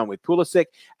man-to-man with Pulisic.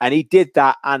 And he did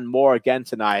that and more again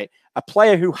tonight. A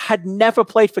player who had never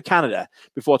played for Canada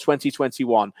before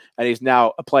 2021 and is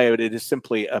now a player that is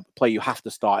simply a player you have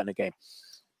to start in a game.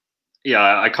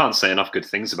 Yeah, I can't say enough good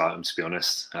things about him, to be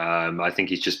honest. I think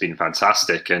he's just been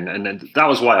fantastic. And that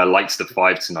was why I liked the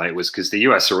 5 tonight, was because the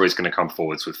US are always going to come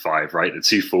forwards with 5, right? The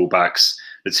 2 fullbacks,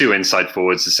 the 2 inside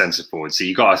forwards, the centre forwards. So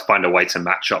you got to find a way to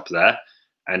match up there.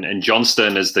 And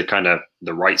Johnston as the kind of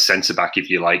the right centre back, if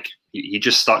you like, he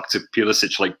just stuck to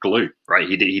Pulisic like glue, right?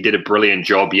 He did a brilliant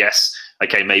job. Yes,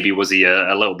 okay, maybe was he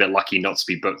a little bit lucky not to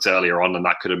be booked earlier on, and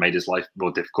that could have made his life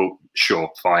more difficult. Sure,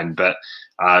 fine, but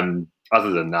other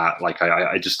than that, like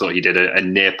I just thought he did a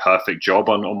near perfect job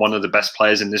on one of the best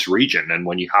players in this region. And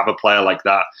when you have a player like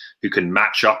that who can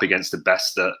match up against the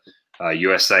best that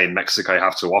USA and Mexico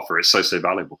have to offer, it's so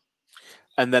valuable.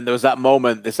 And then there was that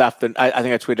moment this afternoon, I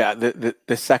think I tweeted out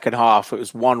the second half, it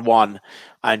was 1-1,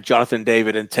 and Jonathan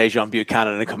David and Tejan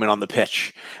Buchanan are coming on the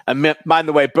pitch. And mind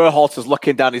the way, Berhalter's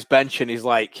looking down his bench and he's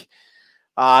like,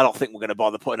 I don't think we're going to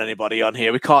bother putting anybody on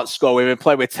here. We can't score. We've been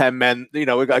playing with 10 men. We've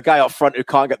got a guy up front who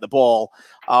can't get the ball.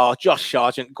 Oh, Josh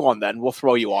Sargent, go on then. We'll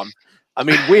throw you on. I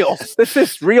mean, Wheels, this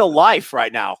is real life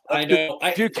right now. I know.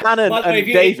 Buchanan and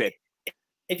David.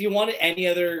 If you wanted any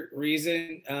other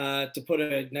reason to put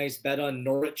a nice bet on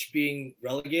Norwich being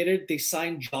relegated, they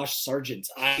signed Josh Sargent.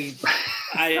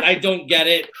 I don't get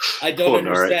it. I don't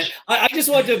understand. I just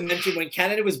wanted to mention when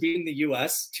Canada was beating the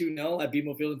US 2-0 at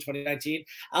BMO Field in 2019,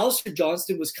 Alistair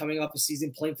Johnston was coming off a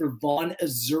season playing for Vaughan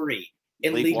Azzurri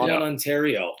in League One,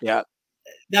 Ontario. Yeah.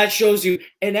 That shows you.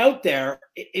 And out there,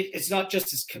 it's not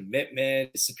just his commitment,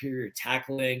 his superior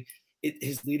tackling,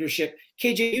 his leadership.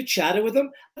 KJ, you chatted with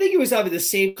him. I think he was having the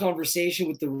same conversation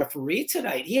with the referee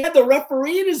tonight. He had the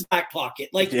referee in his back pocket.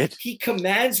 Like, he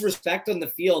commands respect on the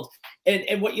field.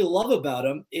 And what you love about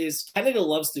him is Canada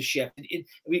loves to shift.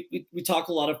 We talk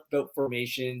a lot about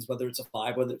formations, whether it's a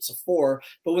 5, whether it's a 4.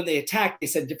 But when they attack, they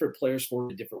send different players forward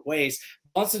in different ways.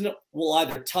 Johnson will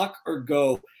either tuck or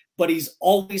go, but he's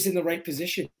always in the right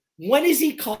position. When is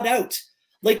he caught out?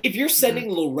 Like, if you're sending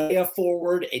Lorea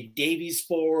forward and Davies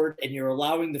forward and you're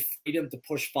allowing the freedom to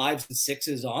push 5s and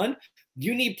 6s on,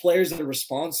 You need players that are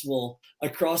responsible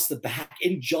across the back,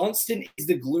 and Johnston is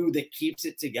the glue that keeps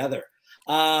it together.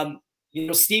 You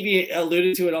know, Stevie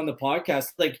alluded to it on the podcast,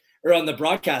 or on the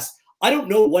broadcast. I don't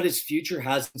know what his future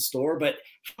has in store, but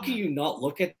how can you not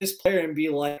look at this player and be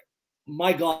like,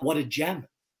 my God, what a gem.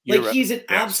 Like, he's an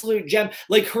absolute gem.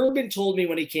 Like Herman told me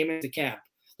when he came into camp,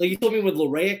 like he told me when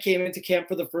Larea came into camp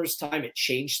for the first time, it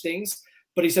changed things.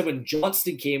 But he said when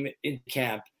Johnston came into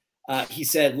camp, he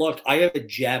said, look, I have a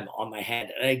gem on my hand,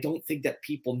 and I don't think that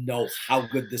people know how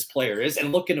good this player is.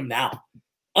 And look at him now.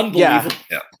 Unbelievable.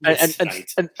 Yeah.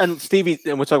 And Stevie,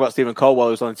 and we'll talk about Stephen Colwell,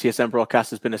 who's on the TSN broadcast,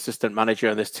 has been assistant manager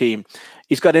on this team.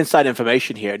 He's got inside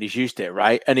information here, and he's used it,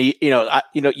 right? And he,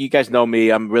 you guys know me.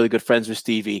 I'm really good friends with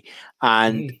Stevie,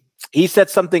 and he said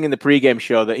something in the pregame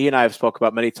show that he and I have spoke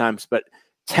about many times. But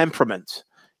temperament,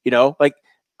 like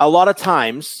a lot of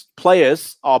times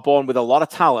players are born with a lot of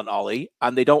talent, Ollie,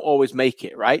 and they don't always make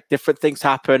it, right? Different things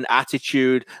happen: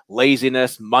 attitude,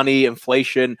 laziness, money,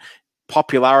 inflation,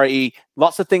 popularity,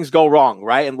 lots of things go wrong,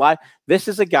 right? In life, this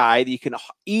is a guy that you can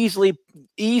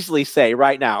easily say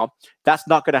right now, that's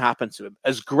not going to happen to him.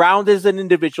 As grounded as an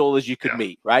individual as you could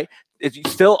meet, right? It's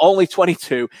still only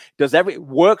 22,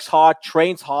 works hard,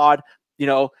 trains hard,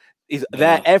 is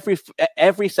there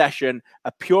every session,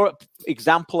 a pure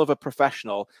example of a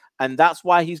professional. And that's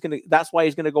why he's going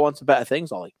to go on to better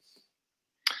things, Ollie.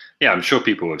 Yeah, I'm sure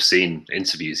people have seen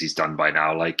interviews he's done by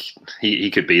now. Like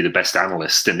he could be the best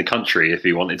analyst in the country if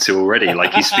he wanted to already.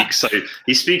 Like he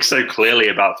speaks so clearly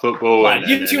about football. Well,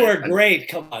 you two are great.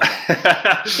 Come on,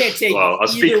 you can't take I'll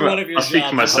speak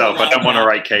for myself. I don't want to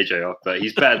write KJ off, but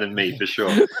he's better than me for sure.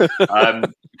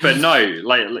 But no,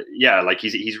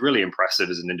 he's really impressive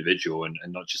as an individual and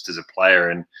not just as a player.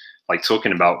 And like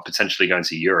talking about potentially going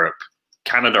to Europe.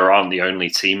 Canada aren't the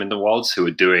only team in the world who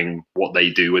are doing what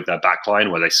they do with their backline,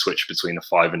 where they switch between a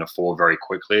 5 and a 4 very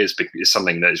quickly. Is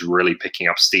something that is really picking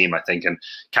up steam, I think. And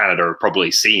Canada have probably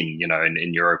seen,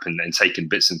 in Europe and taken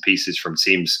bits and pieces from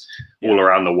teams all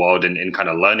around the world and kind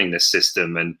of learning this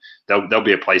system. And there'll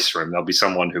be a place for him. There'll be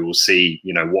someone who will see,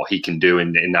 what he can do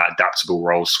in that adaptable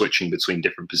role, switching between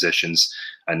different positions,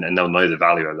 and they'll know the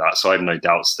value of that. So I have no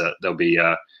doubts that there'll be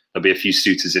a few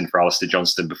suitors in for Alistair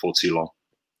Johnston before too long.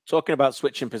 Talking about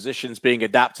switching positions, being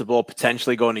adaptable,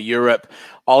 potentially going to Europe,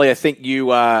 Ollie, I think you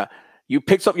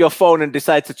picked up your phone and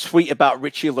decided to tweet about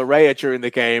Richie Larea during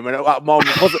the game. And at that moment,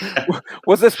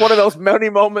 was this one of those many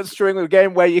moments during the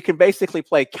game where you can basically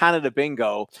play Canada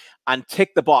bingo and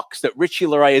tick the box that Richie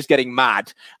Larea is getting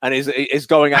mad and is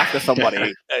going after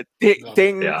somebody?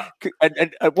 Ding. Yeah.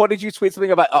 And what did you tweet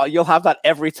something about? Oh, you'll have that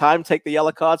every time, take the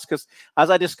yellow cards? Because as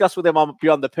I discussed with him on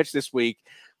Beyond the Pitch this week,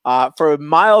 for a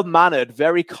mild-mannered,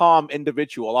 very calm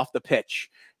individual off the pitch,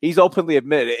 he's openly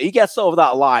admitted it. He gets over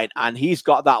that line, and he's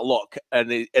got that look, and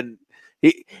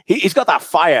he's got that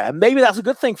fire. And maybe that's a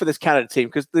good thing for this Canada team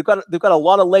because they've got a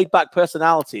lot of laid-back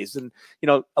personalities. And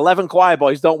 11 choir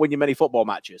boys don't win you many football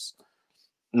matches.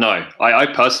 No,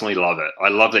 I personally love it. I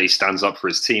love that he stands up for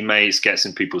his teammates, gets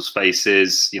in people's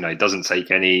faces. He doesn't take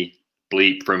any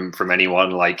bleep from anyone.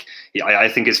 Like I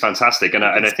think it's fantastic. And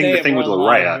I think the thing with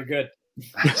Larea.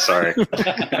 Sorry.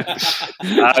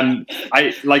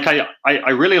 I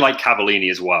really like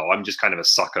Cavallini as well. I'm just kind of a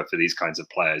sucker for these kinds of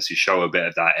players who show a bit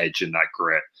of that edge and that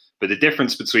grit. But the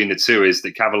difference between the two is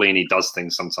that Cavallini does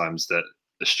things sometimes that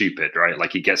are stupid, right?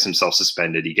 Like he gets himself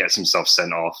suspended, he gets himself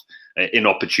sent off in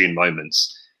opportune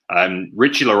moments.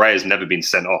 Richie Larea has never been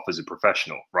sent off as a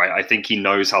professional, right? I think he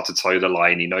knows how to toe the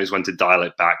line. He knows when to dial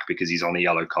it back because he's on a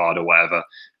yellow card or whatever.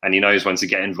 And he knows when to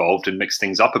get involved and mix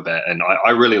things up a bit. And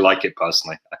I really like it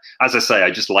personally. As I say,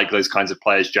 I just like those kinds of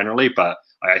players generally, but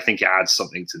I think it adds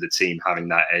something to the team having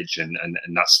that edge and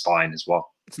that spine as well.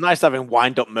 It's nice having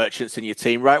wind-up merchants in your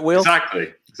team, right, Will?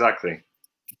 Exactly.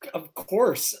 Of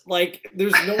course. Like,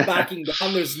 there's no backing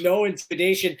down. There's no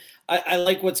intimidation. I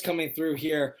like what's coming through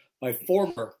here. My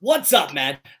former, what's up,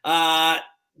 man?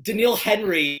 Daniil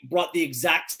Henry brought the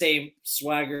exact same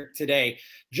swagger today.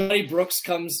 Johnny Brooks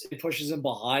comes and pushes him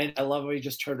behind. I love how he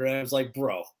just turned around and was like,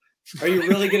 bro, are you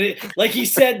really going to – like he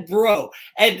said, bro.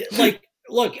 And, like,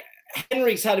 look,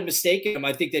 Henry's had a mistake in him.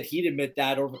 I think that he'd admit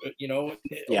that over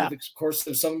the course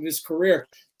of some of his career.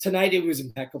 Tonight, it was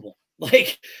impeccable.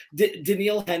 Like,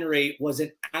 Daniil Henry was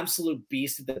an absolute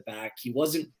beast at the back. He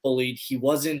wasn't bullied. He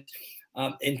wasn't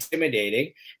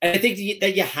intimidating. And I think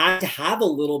that you had to have a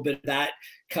little bit of that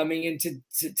coming into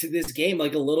this game,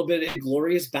 like a little bit of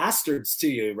Glorious Bastards to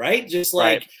you, right? Just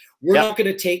like, we're not going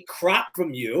to take crap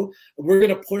from you. We're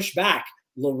going to push back.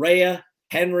 Larea,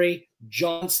 Henry,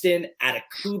 Johnston,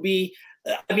 Atakubi.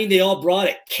 I mean, they all brought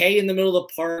it. Kay in the middle of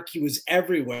the park. He was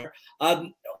everywhere.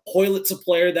 Hoylett's a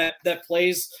player that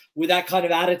plays with that kind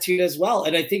of attitude as well.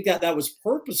 And I think that was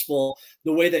purposeful,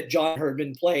 the way that John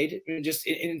Herdman played, and just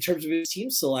in terms of his team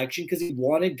selection, because he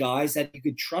wanted guys that he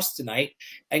could trust tonight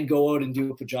and go out and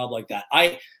do a job like that.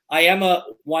 I am a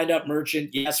wind-up merchant,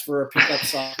 yes, for a pickup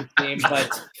soccer team, but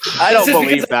I don't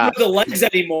believe that. I don't have the legs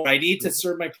anymore. I need to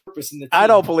serve my purpose in the team. I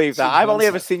don't believe that. I've only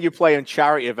ever seen you play in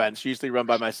charity events, usually run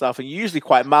by myself, and you're usually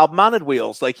quite mild-mannered,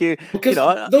 Wheels. Like because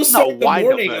those start in the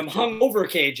morning. I'm hungover,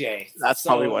 KJ. That's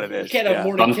probably what it is.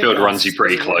 Dunfield runs you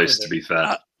pretty close, to be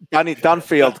fair.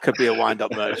 Dunfield could be a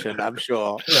wind-up merchant, I'm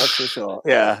sure. That's for sure.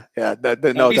 Yeah. No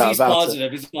doubt about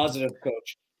it. He's a positive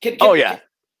coach. Can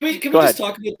we just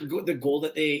talk about the goal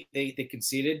that they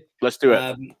conceded? Let's do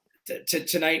it.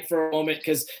 Tonight for a moment,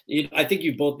 because I think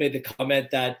you both made the comment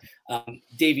that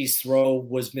Davies' throw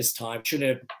was mistimed.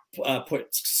 Shouldn't have put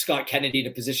Scott Kennedy in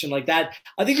a position like that.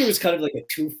 I think it was kind of like a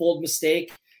twofold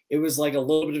mistake. It was like a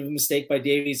little bit of a mistake by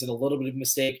Davies and a little bit of a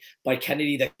mistake by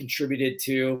Kennedy that contributed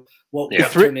to what he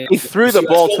threw the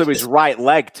ball to his right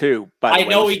leg too. By the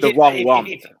way, the wrong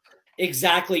one.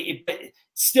 Exactly.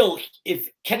 Still, if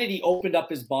Kennedy opened up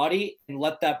his body and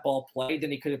let that ball play,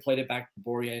 then he could have played it back to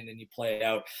Borja and you play it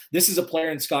out. This is a player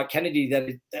in Scott Kennedy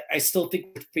that I still think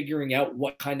we're figuring out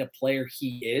what kind of player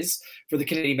he is for the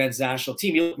Canadian men's national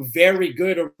team. He looked very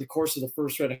good over the course of the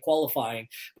first round of qualifying.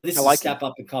 But this is a step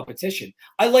up in competition.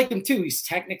 I like him too. He's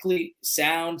technically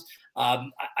sound.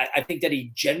 I think that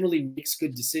he generally makes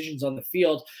good decisions on the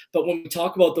field. But when we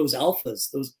talk about those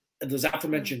alphas, those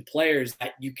aforementioned players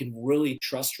that you can really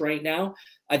trust right now,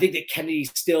 I think that Kennedy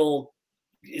still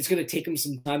is going to take him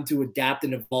some time to adapt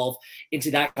and evolve into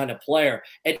that kind of player.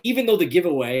 And even though the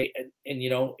giveaway, and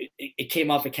it came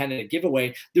off a Canada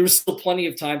giveaway, there was still plenty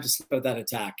of time to slip out that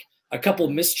attack. A couple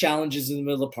missed challenges in the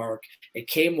middle of the park. It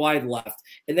came wide left.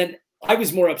 And then I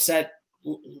was more upset,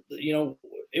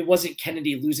 it wasn't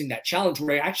Kennedy losing that challenge,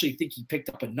 where I actually think he picked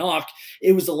up a knock.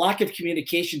 It was the lack of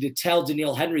communication to tell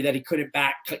Daniil Henry that he couldn't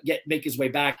make his way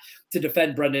back to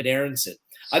defend Brendan Aronson.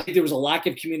 I think there was a lack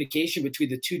of communication between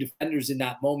the two defenders in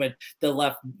that moment that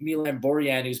left Milan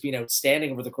Borjan, who's been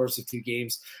outstanding over the course of 2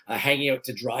 games, hanging out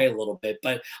to dry a little bit.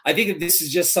 But I think that this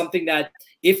is just something that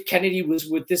if Kennedy was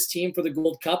with this team for the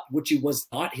Gold Cup, which he was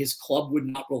not, his club would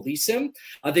not release him.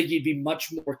 I think he'd be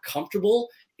much more comfortable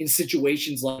in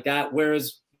situations like that.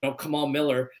 Whereas, Kamal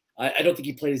Miller, I don't think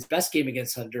he played his best game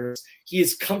against Honduras. He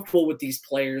is comfortable with these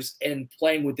players and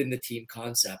playing within the team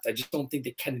concept. I just don't think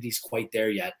that Kennedy's quite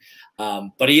there yet.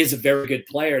 But he is a very good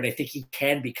player, and I think he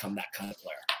can become that kind of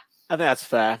player. I think that's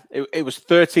fair. It was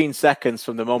 13 seconds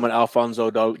from the moment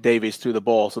Alphonso Davies threw the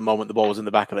ball to the moment the ball was in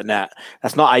the back of the net.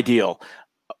 That's not ideal.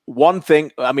 One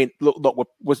thing, I mean, look,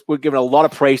 we're giving a lot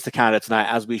of praise to Canada tonight,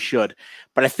 as we should,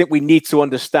 but I think we need to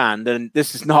understand, and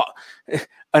this is not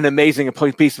an amazing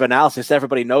piece of analysis,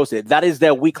 everybody knows it, that is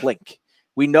their weak link.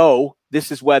 We know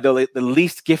this is where the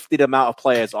least gifted amount of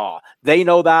players are. They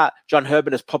know that. John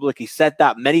Herdman has publicly said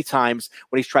that many times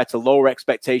when he's tried to lower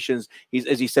expectations.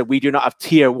 As he said, we do not have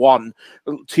tier 1,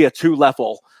 tier 2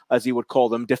 level, as he would call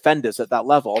them, defenders at that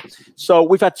level. So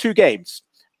we've had 2 games,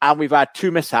 and we've had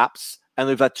 2 mishaps, and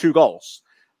we've had 2 goals.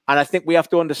 And I think we have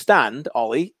to understand,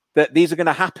 Ollie, that these are going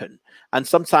to happen. And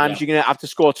sometimes you're going to have to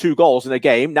score 2 goals in a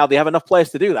game. Now, they have enough players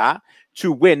to do that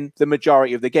to win the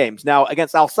majority of the games. Now,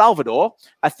 against El Salvador,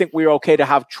 I think we're okay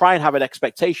to try and have an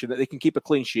expectation that they can keep a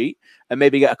clean sheet and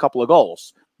maybe get a couple of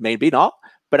goals. Maybe not.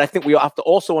 But I think we have to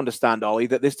also understand, Ollie,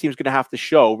 that this team's going to have to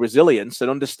show resilience and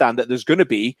understand that there's going to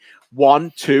be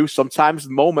 1, 2, sometimes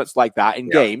moments like that in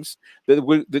games that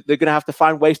they're going to have to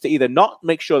find ways to either not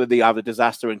make sure that they have a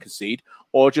disaster and concede,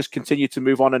 or just continue to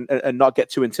move on and not get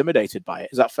too intimidated by it.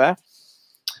 Is that fair?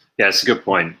 Yeah, it's a good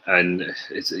point. And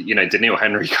it's, Daniil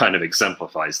Henry kind of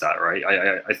exemplifies that, right?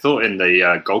 I thought in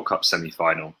the Gold Cup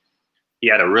semi-final, he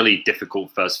had a really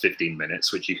difficult first 15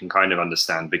 minutes, which you can kind of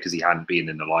understand because he hadn't been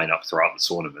in the lineup throughout the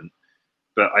tournament.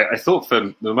 But I thought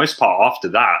for the most part after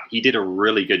that, he did a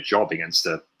really good job against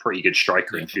a pretty good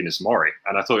striker in Funes Mori.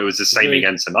 And I thought it was the same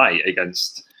again tonight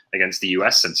against the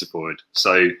US centre forward.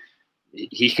 So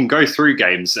he can go through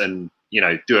games and,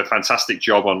 do a fantastic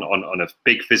job on a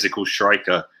big physical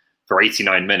striker for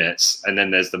 89 minutes. And then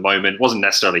there's the moment, it wasn't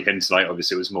necessarily him tonight,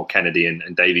 obviously it was more Kennedy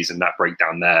and Davies and that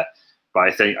breakdown there. But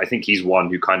I think he's one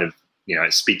who kind of,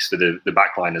 it speaks for the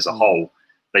back line as a whole.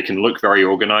 They can look very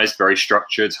organized, very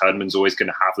structured. Herdman's always going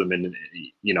to have them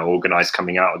in, organized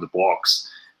coming out of the blocks.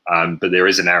 But there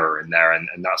is an error in there. And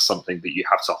that's something that you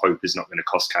have to hope is not going to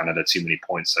cost Canada too many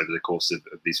points over the course of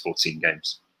these 14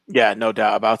 games. Yeah, no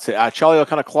doubt about it. Charlie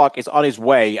O'Connor-Clark is on his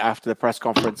way after the press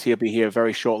conference. He'll be here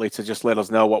very shortly to just let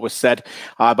us know what was said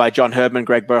by John Herdman,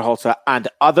 Greg Berhalter, and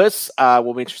others.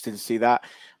 We'll be interested to see that.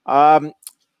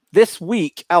 This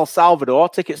week, El Salvador,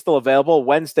 tickets still available.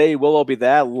 Wednesday, we'll all be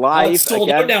there live. It's sold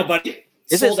out now, buddy.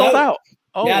 Is it sold out?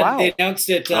 Oh, yeah, wow. they announced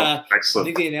it. I excellent.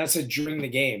 think they announced it during the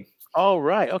game. Oh,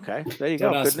 right. Okay. There you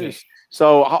go. Good news.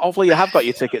 So hopefully you have got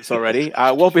your tickets already.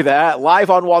 We'll be there live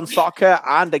on OneSoccer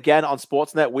and again on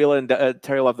Sportsnet. Wheeler and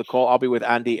Terry will have the call. I'll be with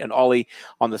Andy and Ollie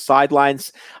on the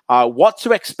sidelines. What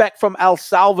to expect from El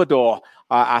Salvador,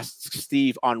 asked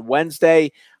Steve on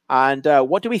Wednesday. And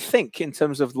what do we think in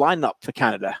terms of lineup for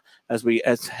Canada as we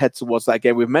head towards that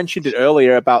game? We've mentioned it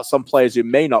earlier about some players who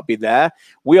may not be there.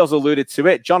 Wheels alluded to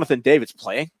it. Jonathan David's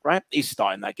playing, right? He's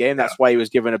starting that game. That's why he was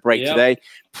given a break today.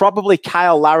 Probably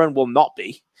Kyle Larin will not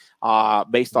be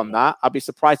based on that. I'd be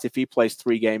surprised if he plays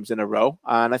 3 games in a row.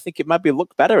 And I think it might be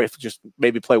look better if just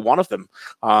maybe play one of them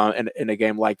in a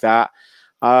game like that.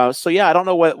 So, yeah, I don't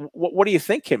know. What are you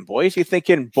thinking, boys? Are you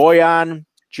thinking Boyan,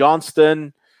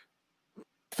 Johnston,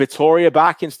 Vittoria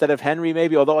back instead of Henry,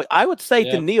 maybe? Although I would say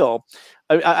Daniil.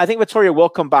 I think Vittoria will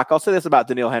come back. I'll say this about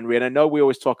Daniil Henry, and I know we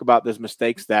always talk about there's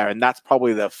mistakes there, and that's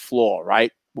probably the flaw,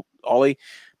 right, Ollie?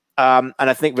 And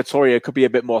I think Vittoria could be a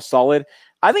bit more solid.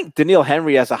 I think Daniil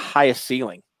Henry has a higher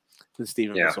ceiling than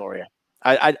Steven Vittoria.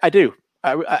 I do.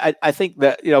 I think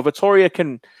that Vittoria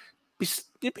can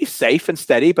be safe and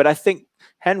steady, but I think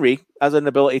Henry has an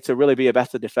ability to really be a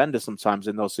better defender sometimes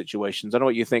in those situations. I don't know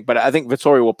what you think, but I think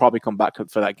Vittoria will probably come back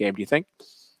for that game. Do you think?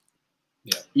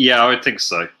 Yeah, I would think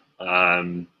so.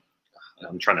 I'm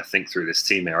trying to think through this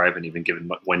team here. I haven't even given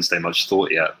Wednesday much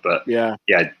thought yet, but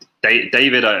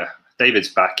David's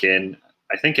back in.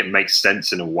 I think it makes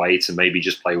sense in a way to maybe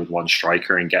just play with one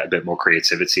striker and get a bit more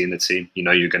creativity in the team.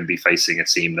 You're going to be facing a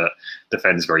team that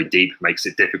defends very deep, makes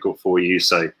it difficult for you.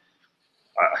 So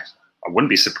I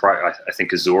wouldn't be surprised. I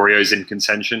think Osorio's in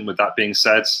contention with that being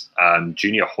said.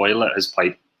 Junior Hoylett has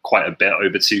played quite a bit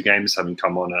over 2 games, having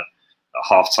come on at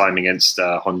halftime against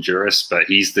Honduras, but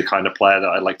he's the kind of player that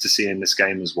I'd like to see in this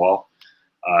game as well.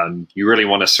 You really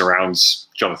want to surround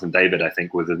Jonathan David, I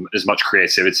think, with as much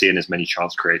creativity and as many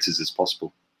chance creators as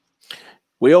possible.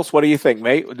 Wheels, what do you think,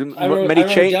 mate? I wrote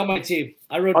down my team.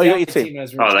 I wrote down my team.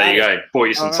 There you go. Bought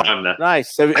you some time there.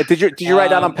 Nice. So did you write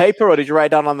down on paper, or did you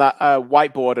write down on that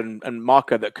whiteboard and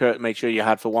marker that Kurt made sure you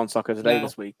had for OneSoccer today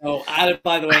this week? Oh,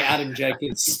 by the way, Adam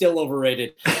Jenkins, still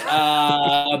overrated.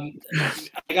 I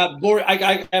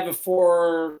have a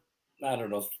 4, I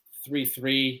don't know,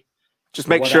 3-3. Just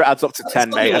make sure it adds up to 10,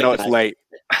 mate. I know it's late.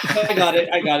 I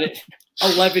got it.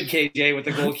 11 KJ with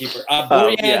the goalkeeper.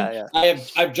 Boyan, I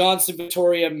have Johnson,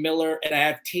 Vittoria, Miller, and I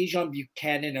have Tajon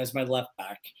Buchanan as my left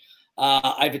back.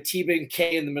 I have Atiba and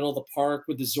Kay in the middle of the park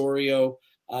with Osorio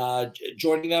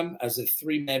joining them as a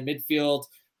 3-man midfield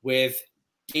with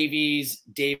Davies,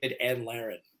 David, and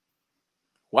Larin.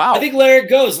 Wow. I think Larin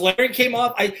goes. Larin came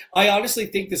off. I honestly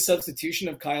think the substitution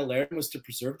of Kyle Larin was to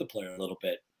preserve the player a little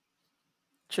bit.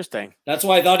 Interesting. That's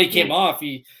why I thought he came off.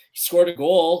 He scored a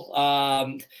goal.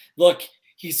 Look,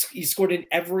 he scored in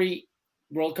every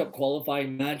World Cup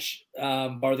qualifying match,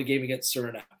 bar the game against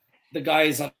Suriname. The guy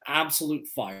is on absolute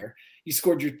fire. He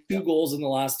scored your 2 goals in the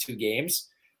last 2 games.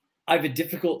 I have a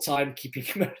difficult time keeping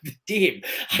him out of the team.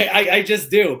 I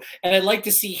just do. And I'd like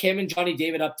to see him and Johnny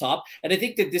David up top. And I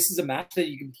think that this is a match that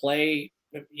you can play,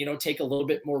 take a little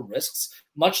bit more risks.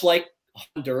 Much like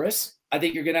Honduras, I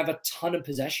think you're going to have a ton of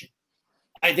possession.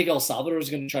 I think El Salvador is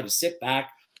going to try to sit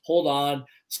back, hold on,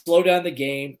 slow down the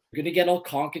game. You're going to get all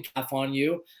CONCACAF on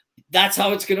you. That's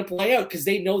how it's going to play out because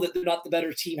they know that they're not the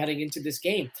better team heading into this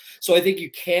game. So I think you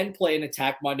can play an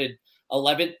attack-minded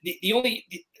 11.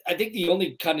 I think the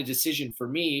only kind of decision for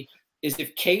me is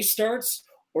if K starts,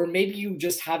 or maybe you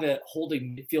just have a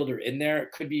holding midfielder in there.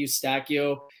 It could be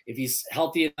Eustachio. If he's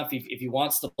healthy enough, if he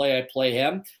wants to play, I play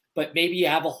him. But maybe you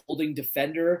have a holding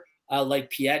defender like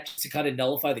Piet to kind of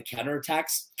nullify the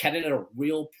counterattacks. Canada had a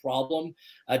real problem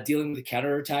dealing with the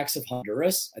counterattacks of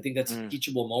Honduras. I think that's a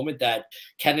teachable moment that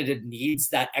Canada needs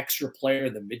that extra player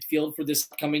in the midfield for this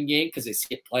coming game because they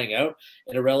see it playing out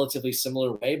in a relatively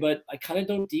similar way. But I kind of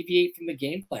don't deviate from the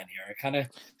game plan here. I kind of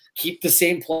keep the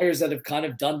same players that have kind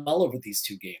of done well over these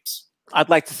 2 games. I'd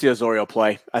like to see Osorio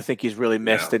play. I think he's really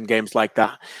missed in games like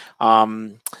that.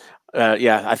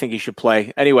 I think he should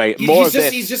play. Anyway,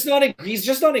 he's just not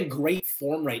in great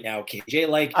form right now, KJ.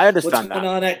 Like, I understand what's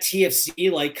going on at TFC,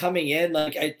 like coming in,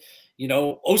 like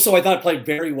also I thought he played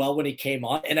very well when he came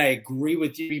on, and I agree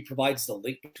with you. He provides the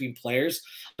link between players.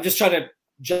 I'm just trying to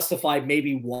justify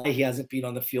maybe why he hasn't been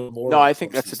on the field more. No, I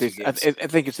think that's a decent. I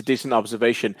think it's a decent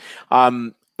observation.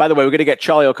 By the way, we're going to get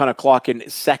Charlie O'Connor-Clark in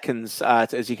seconds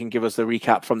as he can give us the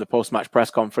recap from the post-match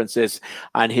press conferences.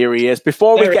 And here he is.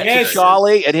 Before we get to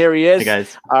Charlie, and here he is, hey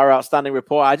guys, our outstanding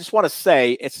reporter, I just want to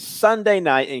say it's Sunday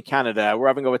night in Canada. We're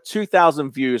having over 2,000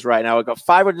 views right now. We've got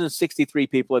 563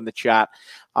 people in the chat.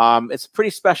 It's a pretty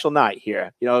special night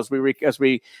here, you know, as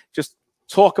we just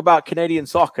talk about Canadian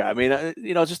soccer. I mean,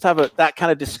 you know, just have that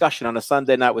kind of discussion on a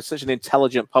Sunday night with such an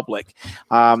intelligent public.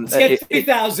 Let's get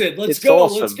 3,000. Let's go.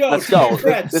 Awesome. Let's go.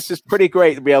 This is pretty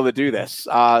great to be able to do this.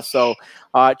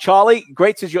 Charlie,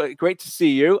 great to see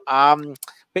you.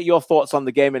 Get your thoughts on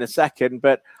the game in a second,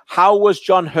 but how was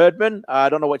John Herdman? I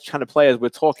don't know what kind of players we're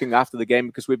talking after the game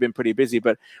because we've been pretty busy,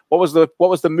 but what was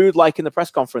the mood like in the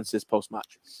press conferences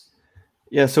post-match?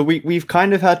 Yeah, so we've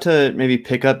kind of had to maybe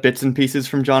pick up bits and pieces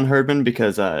from John Herdman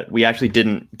because we actually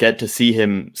didn't get to see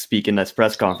him speak in this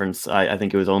press conference. I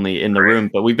think it was only in the room,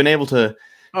 but we've been able to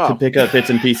pick up bits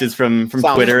and pieces from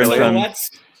Twitter and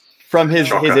from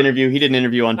his interview. He did an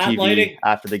interview on TV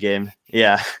after the game.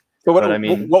 Yeah. So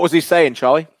what was he saying,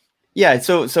 Charlie? Yeah,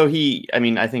 so he, I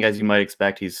mean, I think as you might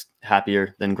expect, he's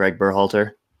happier than Greg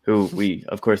Berhalter, who we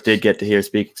of course did get to hear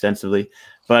speak extensively,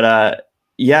 but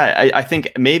yeah, I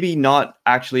think maybe not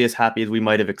actually as happy as we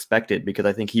might have expected because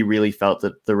I think he really felt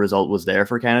that the result was there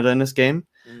for Canada in this game.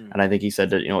 And I think he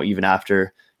said that, you know, even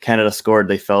after Canada scored,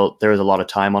 they felt there was a lot of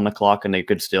time on the clock and they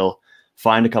could still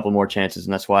find a couple more chances.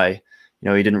 And that's why, you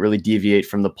know, he didn't really deviate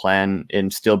from the plan in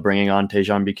still bringing on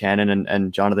Tejan Buchanan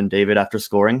and Jonathan David after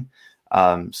scoring.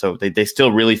 So they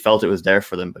still really felt it was there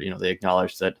for them. But, you know, they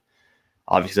acknowledged that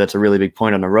obviously that's a really big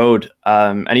point on the road.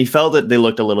 And he felt that they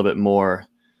looked a little bit more,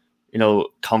 you know,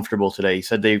 comfortable today. He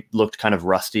said they looked kind of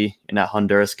rusty in that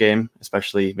Honduras game,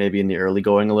 especially maybe in the early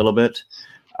going a little bit.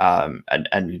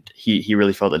 And he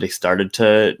really felt that they started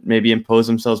to maybe impose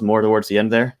themselves more towards the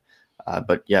end there.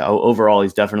 But yeah, overall,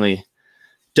 he's definitely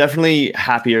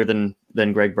happier than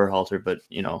Greg Berhalter, but,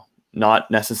 you know,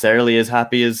 not necessarily as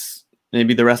happy as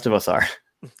maybe the rest of us are.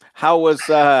 How was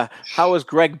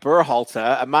Greg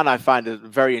Berhalter? A man I find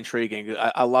very intriguing.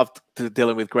 I loved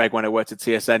dealing with Greg when I worked at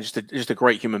TSN. Just a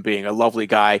great human being, a lovely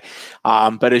guy.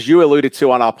 But as you alluded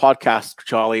to on our podcast,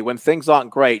 Charlie, when things aren't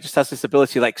great, just has this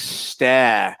ability to like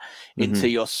stare into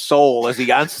your soul as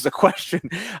he answers a question.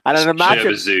 And I'd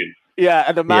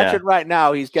imagine, right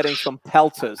now he's getting some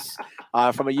pelters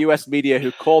from a U.S. media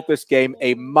who called this game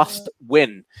a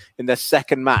must-win in their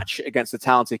second match against the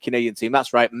talented Canadian team.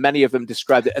 That's right. Many of them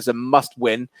described it as a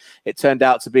must-win. It turned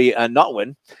out to be a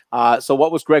not-win. So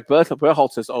what was Greg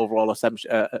Berhalter's overall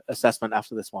assessment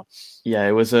after this one? Yeah,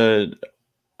 it was a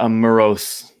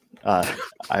morose, I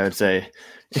would say,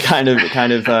 kind of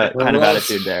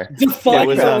attitude there. Define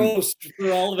morose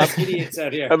for all of us idiots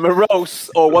out here. A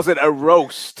morose, or was it a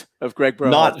roast of Greg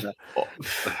Berhalter?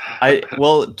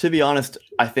 Well, to be honest,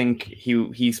 I think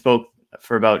he spoke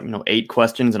for about 8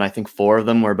 questions, and I think 4 of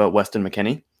them were about Weston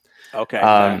McKennie. Okay.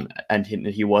 And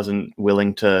he wasn't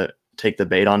willing to take the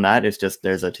bait on that. It's just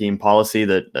there's a team policy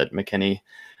that McKennie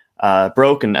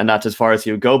broke, and that's as far as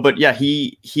he would go. But yeah,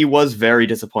 he was very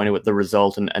disappointed with the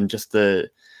result and just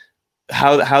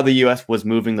how the US was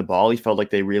moving the ball. He felt like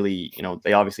they really,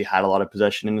 they obviously had a lot of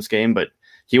possession in this game, but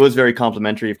he was very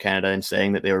complimentary of Canada in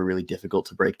saying that they were really difficult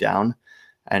to break down.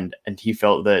 And he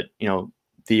felt that,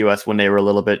 the US, when they were a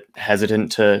little bit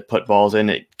hesitant to put balls in,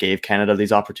 it gave Canada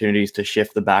these opportunities to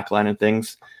shift the back line and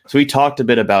things. So he talked a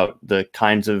bit about the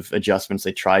kinds of adjustments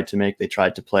they tried to make. They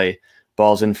tried to play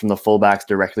balls in from the fullbacks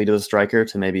directly to the striker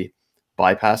to maybe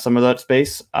bypass some of that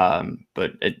space.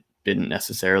 But it didn't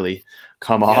necessarily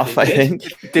come off, I think.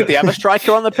 Did they have a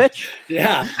striker on the pitch?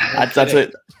 Yeah. That's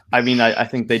it. I mean, I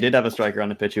think they did have a striker on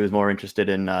the pitch who was more interested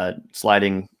in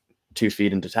sliding 2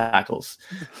 feet into tackles.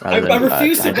 I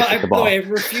refuse to. By the way, I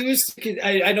refuse.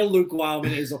 I know Luke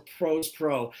Wildman is a pro's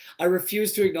pro. I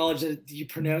refuse to acknowledge that you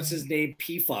pronounce his name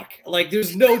P-fuck. Like,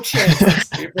 there's no chance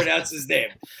you pronounce his name.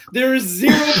 There is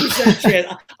 0%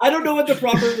 chance. I don't know what the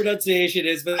proper pronunciation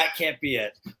is, but that can't be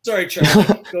it. Sorry,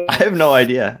 Charlie. I have no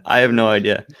idea.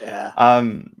 Yeah.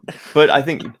 But I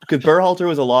think because Berhalter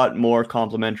was a lot more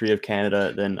complimentary of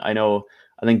Canada than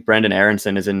I think Brendan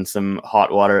Aronson is in some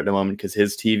hot water at the moment because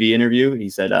his TV interview, he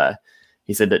said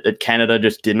that Canada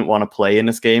just didn't want to play in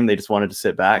this game. They just wanted to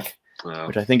sit back,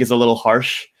 which I think is a little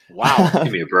harsh. Wow.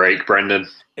 Give me a break, Brendan.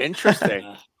 Interesting.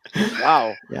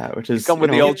 Wow. Yeah, which is come with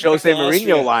the old Jose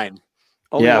Mourinho line.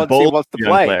 Only bold wants to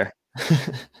play. Player.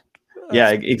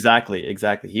 Yeah, exactly.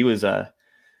 He was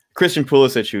Kristian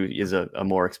Pulisic, who is a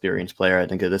more experienced player, I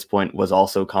think at this point, was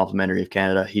also complimentary of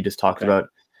Canada. He just talked about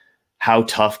how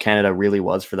tough Canada really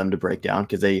was for them to break down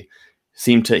because he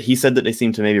said that they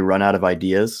seemed to maybe run out of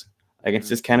ideas against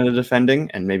this Canada defending,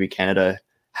 and maybe Canada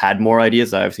had more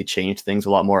ideas. I obviously changed things a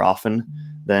lot more often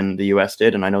than the US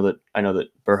did. And I know that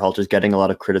Berhalter's getting a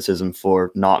lot of criticism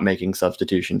for not making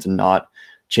substitutions and not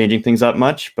changing things up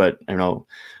much. But I know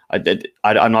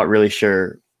I'm not really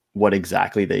sure what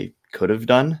exactly they could have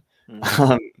done,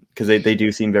 because they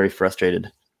do seem very frustrated.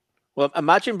 Well,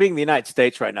 imagine being the United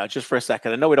States right now, just for a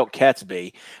second. I know we don't care to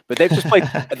be, but they've just played.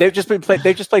 they've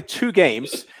just played 2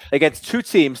 games against 2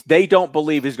 teams they don't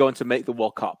believe is going to make the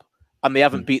World Cup, and they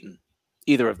haven't beaten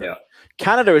either of them. Yeah.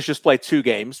 Canada has just played 2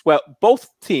 games where both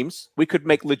teams, we could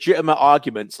make legitimate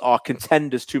arguments, are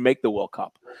contenders to make the World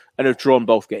Cup, and have drawn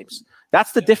both games.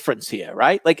 That's the difference here,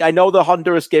 right? Like, I know the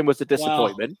Honduras game was a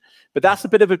disappointment, but that's a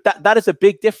bit of that is a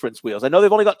big difference, Wheels. I know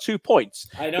they've only got 2 points.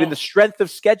 I know. But in the strength of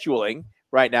scheduling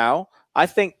right now, I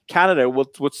think Canada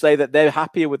would say that they're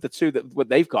happier with the 2 that what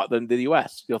they've got than the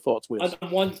US. Your thoughts, Wheels?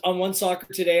 On OneSoccer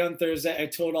today on Thursday, I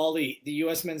told Ollie the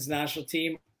US men's national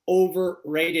team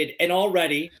overrated, and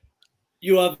already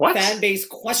you have fan base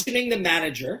questioning the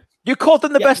manager. You called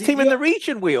them the best team in the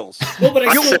region, Wheels. No, but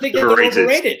I still think that they're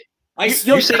overrated.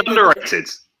 You said underrated.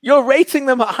 You're rating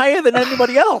them higher than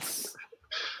anybody else.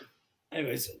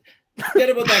 Anyways, forget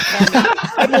about that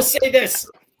comment. I will say this.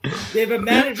 They have a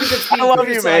manager that's being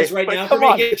criticized right now for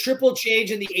making a triple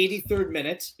change in the 83rd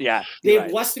minute. Yeah. They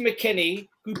have Weston McKennie,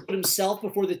 who put himself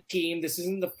before the team. This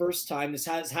isn't the first time. This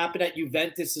has happened at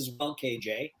Juventus as well,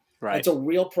 KJ. Right. It's a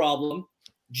real problem.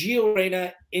 Gio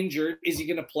Reyna injured. Is he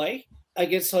going to play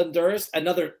against Honduras?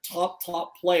 Another top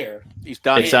player. He's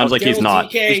done. It sounds like he's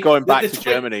not. He's going back to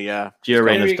Germany, yeah. Gio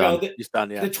Reyna's done. He's done,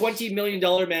 yeah. The $20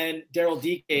 million man, Daryl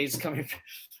Dike, is coming –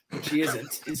 which he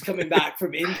isn't. He's coming back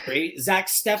from injury. Zach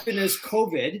Steffen has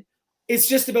COVID. It's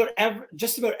just about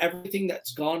everything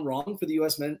that's gone wrong for the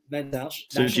U.S. men's national team.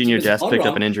 So Junior Dest picked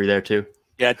up an injury there too.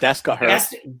 Yeah, Dest got hurt.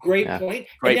 Great point.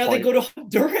 And now they go to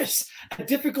Honduras, a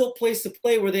difficult place to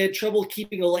play where they had trouble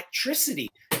keeping electricity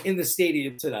in the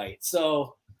stadium tonight.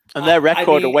 So, and their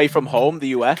record away from home, the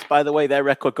U.S., by the way, their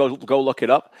record, go look it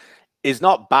up, is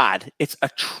not bad. It's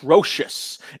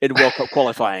atrocious in World Cup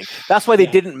qualifying. That's why they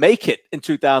didn't make it in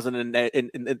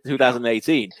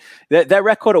 2018. Their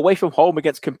record away from home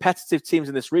against competitive teams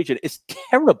in this region is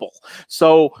terrible.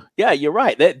 So yeah, you're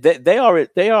right. They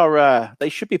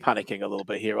should be panicking a little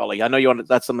bit here, Ollie. I know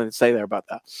that's something to say there about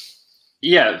that.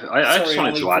 Yeah, I just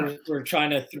wanted to add. We're trying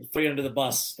to throw you under the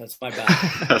bus. That's my bad.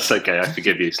 That's okay. I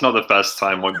forgive you. It's not the first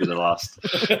time, won't be the last.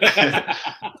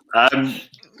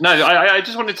 No, I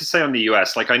just wanted to say on the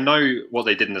US, like, I know what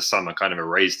they did in the summer kind of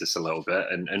erased this a little bit,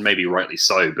 and maybe rightly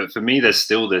so. But for me, there's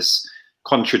still this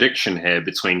contradiction here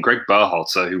between Greg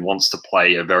Berhalter, who wants to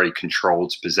play a very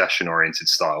controlled, possession-oriented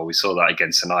style. We saw that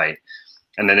again tonight.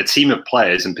 And then a team of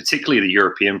players, and particularly the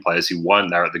European players who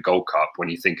weren't there at the Gold Cup, when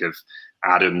you think of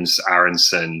Adams,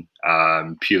 Aronson,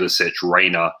 Pulisic,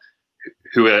 Reyna,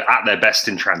 who are at their best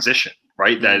in transition,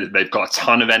 right? They've got a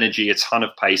ton of energy, a ton of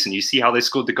pace, and you see how they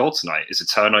scored the goal tonight. It's a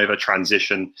turnover,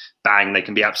 transition, bang. They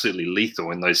can be absolutely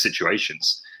lethal in those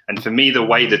situations. And for me, the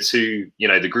way the two,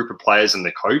 the group of players and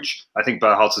the coach, I think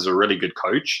Berhalter's a really good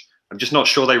coach. I'm just not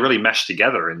sure they really mesh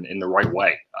together in the right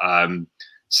way.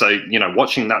 So,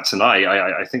 watching that tonight,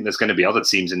 I think there's going to be other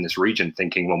teams in this region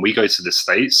thinking, when we go to the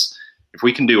States, if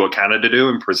we can do what Canada do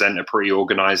and present a pretty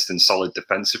organized and solid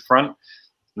defensive front,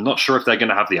 I'm not sure if they're going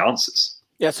to have the answers.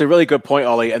 Yeah, it's a really good point,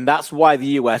 Ollie. And that's why the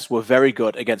US were very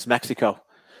good against Mexico.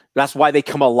 That's why they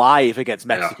come alive against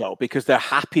Mexico, because they're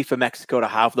happy for Mexico to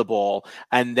have the ball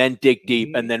and then dig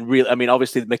deep and then really,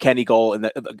 obviously the McKennie goal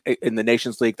in the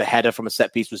Nations League, the header from a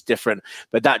set piece was different,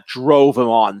 but that drove them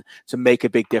on to make a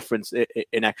big difference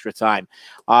in extra time.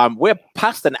 We're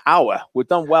past an hour. We've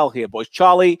done well here, boys.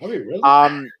 Charlie,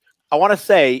 I want to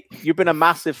say you've been a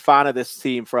massive fan of this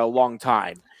team for a long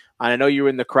time. And I know you're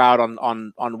in the crowd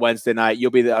on Wednesday night.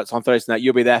 You'll be there on Thursday night.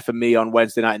 You'll be there for me on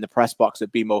Wednesday night in the press box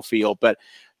at BMO Field. But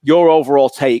your overall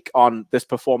take on this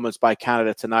performance by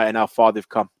Canada tonight and how far they've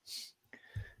come?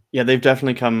 Yeah, they've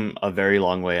definitely come a very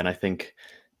long way. And I think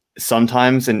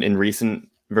sometimes in recent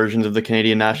versions of the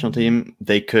Canadian national team,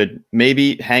 they could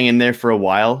maybe hang in there for a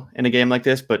while in a game like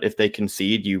this. But if they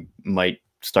concede, you might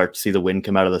start to see the wind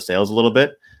come out of the sails a little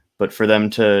bit. But for them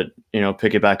to,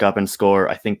 pick it back up and score,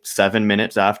 I think 7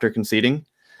 minutes after conceding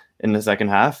in the second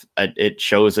half, it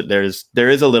shows that there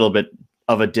is a little bit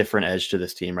of a different edge to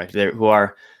this team, right? Who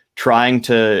are trying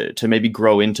to maybe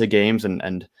grow into games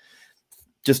and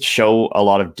just show a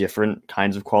lot of different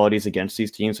kinds of qualities against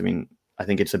these teams. I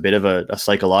think it's a bit of a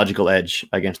psychological edge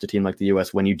against a team like the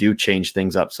US when you do change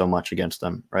things up so much against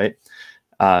them, right?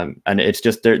 And it's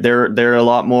just they're a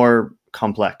lot more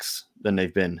complex than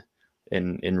they've been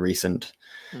in recent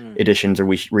editions or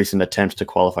recent attempts to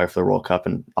qualify for the World Cup.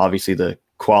 And obviously the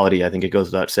quality. I think it goes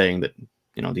without saying that,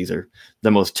 you know, these are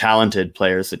the most talented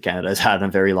players that Canada has had in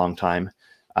a very long time.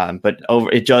 But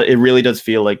it really does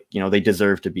feel like, you know, they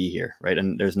deserve to be here, right?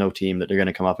 And there's no team that they're going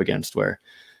to come up against where,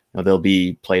 you know, they'll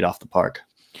be played off the park.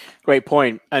 Great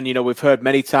point. And, you know, we've heard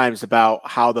many times about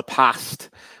how the past,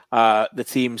 the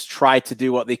teams tried to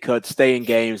do what they could, stay in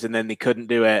games, and then they couldn't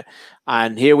do it.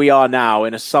 And here we are now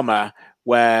in a summer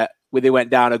where they went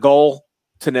down 1-0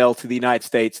 to the United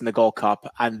States in the Gold Cup,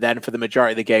 and then for the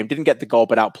majority of the game, didn't get the goal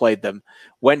but outplayed them.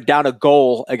 Went down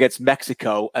 1-0 against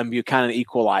Mexico, and Buchanan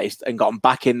equalized and got them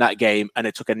back in that game, and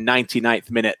it took a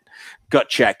 99th minute gut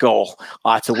check goal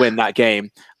to win that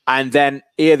game. And then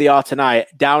here they are tonight,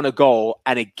 down 1-0,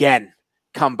 and again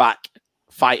come back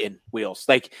fighting, Wheels.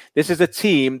 Like, this is a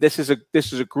team, this is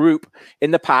a group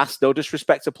in the past, no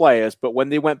disrespect to players, but when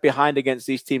they went behind against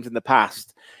these teams in the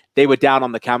past, they were down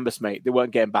on the canvas, mate. They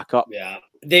weren't getting back up. Yeah,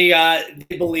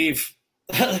 they believe,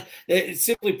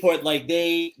 simply put, like,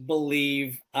 they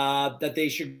believe that they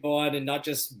should go on and not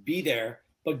just be there,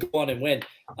 but go on and win.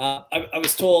 I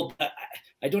was told,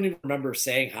 I don't even remember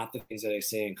saying half the things that I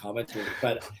say in commentary,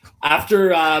 but after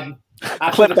the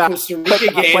Costa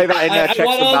Rica game, I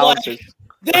went on like,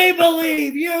 they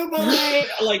believe, you believe.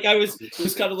 Like, it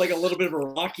was kind of like a little bit of a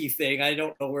Rocky thing. I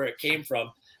don't know where it came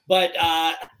from, but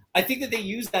I think that they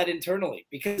use that internally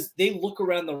because they look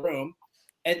around the room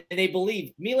and they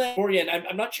believe. Milan Borjan,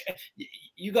 I'm not sure.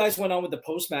 You guys went on with the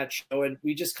post-match show, and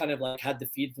we just kind of like had the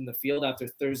feed from the field after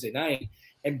Thursday night.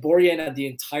 And Borjan had the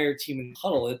entire team in the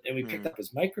huddle, and we picked up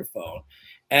his microphone.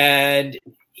 And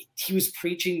he was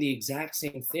preaching the exact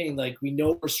same thing. Like, we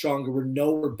know we're stronger. We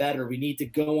know we're better. We need to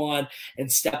go on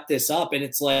and step this up. And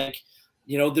it's like,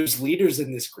 you know, there's leaders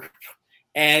in this group.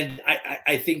 And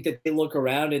I think that they look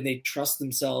around and they trust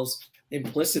themselves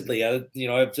implicitly. You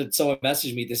know, if someone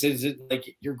messaged me, this isn't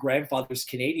like your grandfather's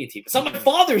Canadian team. It's not my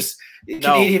father's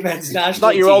Canadian men's national team.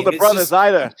 Not your older brothers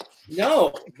either.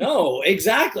 No,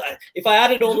 exactly. If I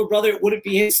had an older brother, it wouldn't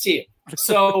be his team.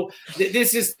 So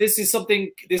this is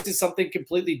something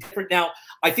completely different. Now,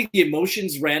 I think the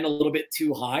emotions ran a little bit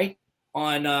too high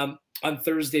on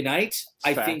Thursday night.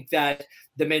 I think that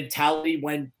the mentality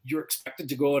when you're expected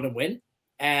to go on and win.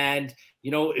 And, you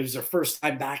know, it was their first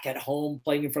time back at home,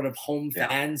 playing in front of home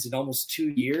fans in almost 2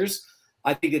 years.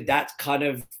 I think that kind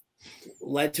of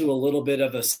led to a little bit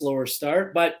of a slower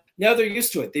start, but now they're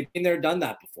used to it. They've been there, done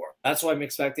that before. That's why I'm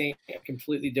expecting a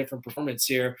completely different performance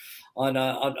here on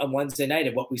Wednesday night.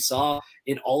 And what we saw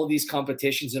in all of these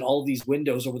competitions and all of these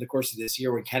windows over the course of this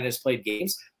year when Canada's played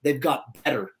games, they've got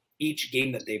better each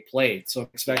game that they played. So I'm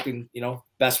expecting, you know,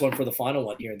 best one for the final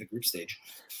one here in the group stage.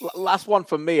 Last one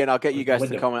from me, and I'll get you guys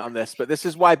to comment on this, but this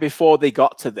is why before they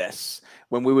got to this,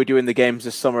 when we were doing the games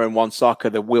this summer in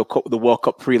OneSoccer, the World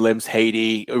Cup prelims,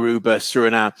 Haiti, Aruba,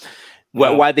 Suriname,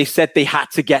 why they said they had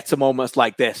to get to moments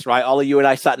like this, right? Ollie, you and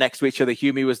I sat next to each other.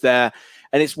 Humi was there.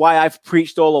 And it's why I've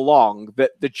preached all along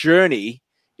that the journey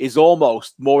is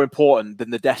almost more important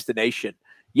than the destination.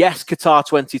 Yes, Qatar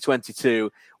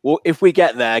 2022. Well, if we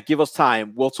get there, give us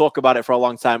time. We'll talk about it for a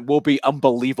long time. We'll be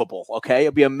unbelievable, okay?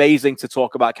 It'll be amazing to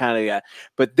talk about Canada.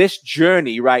 But this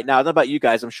journey right now, I don't know about you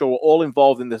guys, I'm sure we're all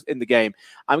involved in the game.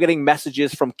 I'm getting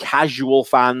messages from casual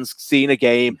fans seeing a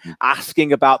game,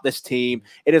 asking about this team.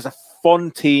 It is a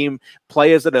fun team,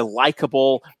 players that are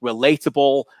likable,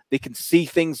 relatable. They can see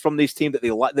things from this team that they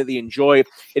like, that they enjoy.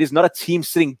 It is not a team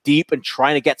sitting deep and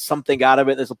trying to get something out of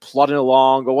it. There's a plodding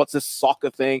along, or what's this soccer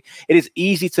thing? It is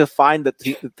easy to find the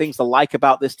things to like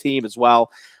about this team as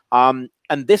well. And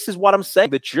this is what I'm saying.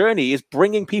 The journey is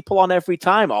bringing people on every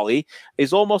time, Ollie,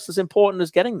 is almost as important as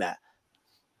getting there.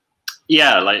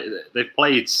 Yeah, like they've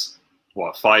played,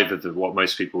 what, 5 of what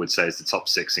most people would say is the top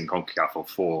 6 in CONCACAF, or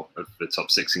 4 of the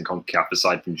top 6 in CONCACAF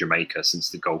aside from Jamaica since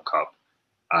the Gold Cup.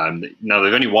 Now,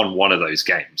 they've only won 1 of those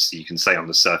games. So you can say on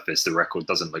the surface the record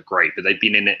doesn't look great, but they've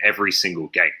been in it every single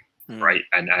game, right?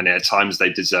 And at times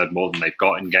they deserve more than they've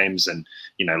got in games, and,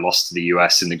 you know, lost to the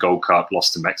US in the Gold Cup,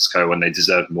 lost to Mexico when they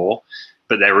deserved more.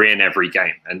 But they're in every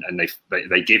game, and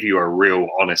they give you a real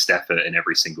honest effort in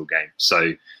every single game.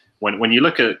 So when you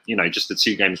look at, you know, just the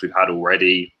 2 games we've had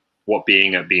already, what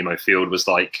being at BMO Field was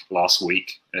like last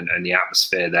week, and the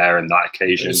atmosphere there and that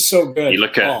occasion. It was so good. You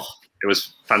look at it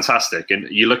was fantastic, and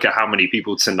you look at how many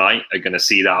people tonight are going to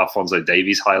see that Alphonso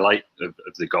Davies highlight of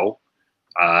the goal.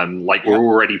 We're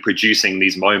already producing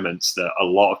these moments that a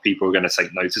lot of people are going to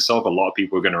take notice of, a lot of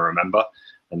people are going to remember,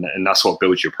 and that's what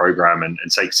builds your program and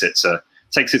takes it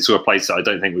to a place that I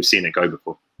don't think we've seen it go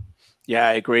before. Yeah,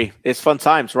 I agree. It's fun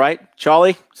times, right,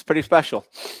 Charlie? It's pretty special.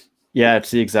 Yeah,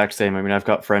 it's the exact same. I mean, I've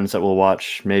got friends that will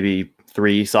watch maybe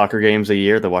 3 soccer games a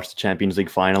year. They watch the Champions League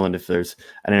final and if there's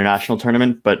an international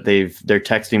tournament, but they're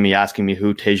texting me asking me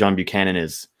who Tajon Buchanan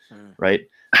is, right?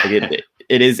 Like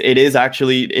it is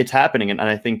actually, it's happening. And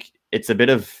I think it's a bit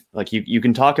of like, you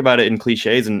can talk about it in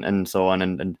cliches and so on.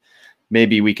 And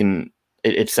maybe we can,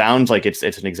 it sounds like it's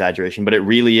an exaggeration, but it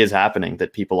really is happening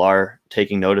that people are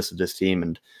taking notice of this team.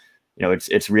 And, you know,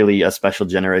 it's really a special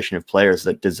generation of players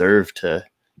that deserve to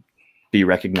be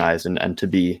recognized and to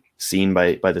be seen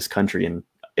by this country. And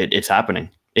it's happening.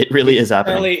 It really is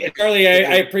happening. Charlie,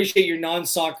 I appreciate your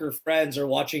non-soccer friends are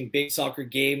watching big soccer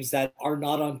games that are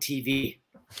not on TV.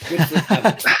 Good for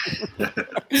them.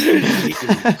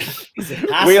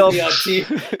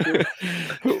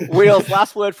 Wheels,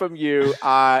 last word from you.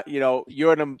 You know,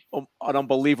 you're an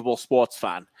unbelievable sports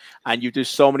fan, and you do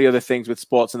so many other things with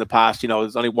sports in the past. You know,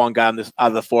 there's only one guy on this out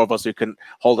of the 4 of us who can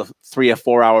hold a 3 or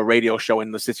 4 hour radio show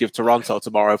in the city of Toronto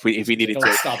tomorrow if he needed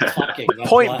to. Stop talking.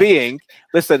 Point being,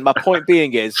 listen, my point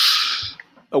being is,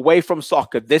 away from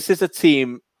soccer, this is a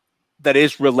team that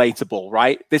is relatable,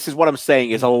 right? This is what I'm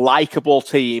saying, is a likable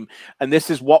team. And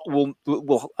this is what will,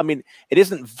 I mean, it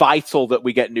isn't vital that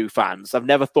we get new fans. I've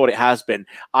never thought it has been.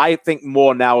 I think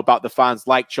more now about the fans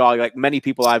like Charlie, like many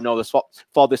people I've known this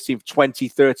for this team 20,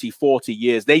 30, 40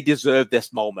 years. They deserve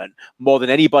this moment more than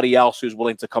anybody else who's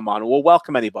willing to come on. We'll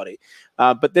welcome anybody.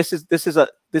 But this is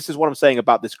what I'm saying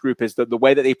about this group, is that the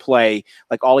way that they play,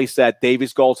 like Ollie said,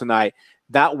 Davies' goal tonight,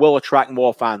 that will attract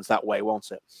more fans that way,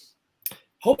 won't it?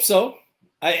 Hope so.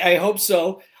 I hope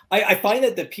so. I find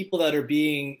that the people that are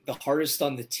being the hardest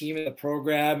on the team and the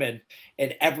program and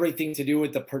everything to do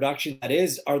with the production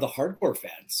are the hardcore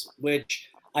fans, which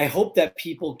I hope that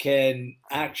people can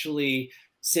actually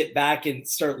sit back and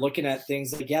start looking at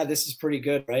things like, yeah, this is pretty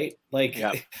good, right? Like,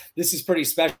 yeah. This is pretty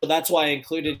special. That's why I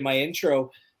included in my intro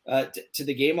to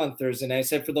the game on Thursday. And I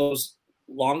said, for those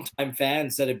longtime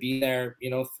fans that have been there,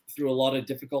 you know, through a lot of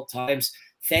difficult times,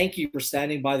 thank you for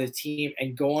standing by the team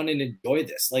and go on and enjoy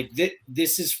this. Like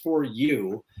this is for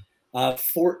you.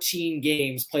 14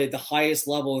 games played at the highest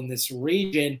level in this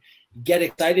region. Get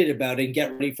excited about it and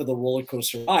get ready for the roller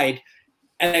coaster ride.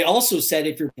 And I also said,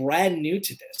 if you're brand new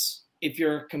to this, if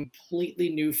you're a completely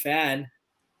new fan,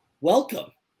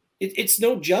 welcome. It's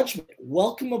no judgment.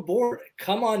 Welcome aboard.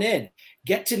 Come on in.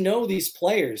 Get to know these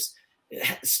players.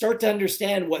 Start to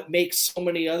understand what makes so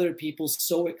many other people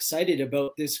so excited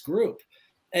about this group.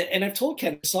 And I've told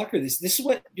Ken Soccer this is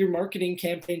what your marketing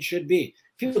campaign should be.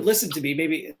 If you would listen to me,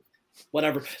 maybe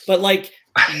whatever, but like,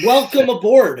 welcome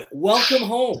aboard, welcome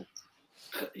home.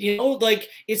 You know, like,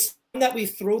 it's time that we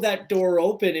throw that door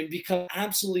open and become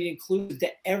absolutely inclusive to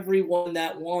everyone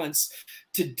that wants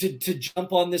to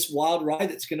jump on this wild ride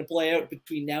that's going to play out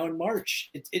between now and March.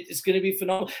 It's going to be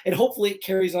phenomenal, and hopefully it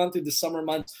carries on through the summer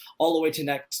months all the way to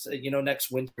next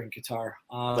winter in Qatar.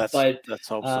 Let's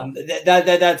hope so.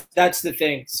 That's the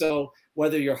thing. So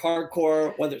whether you're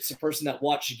hardcore, whether it's the person that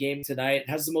watched the game tonight and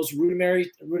has the most rudimentary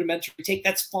take,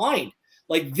 that's fine.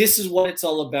 Like, this is what it's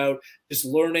all about, just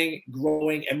learning,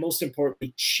 growing, and most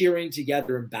importantly, cheering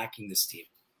together and backing this team.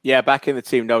 Yeah, backing the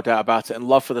team, no doubt about it, and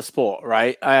love for the sport,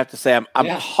 right? I have to say, I'm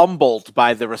humbled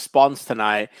by the response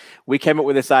tonight. We came up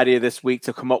with this idea this week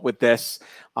to come up with this.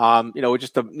 We're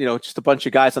just a bunch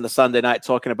of guys on the Sunday night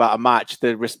talking about a match.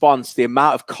 The response, the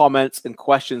amount of comments and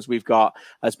questions we've got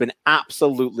has been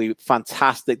absolutely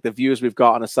fantastic. The views we've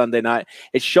got on a Sunday night,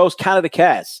 it shows Canada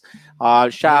cares.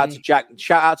 Shout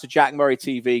out to Jack Murray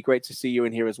TV. Great to see you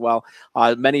in here as well.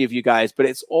 Many of you guys, but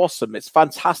it's awesome. It's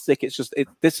fantastic. It's just,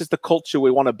 this is the culture we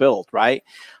want to build, right?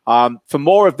 For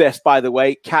more of this, by the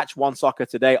way, catch OneSoccer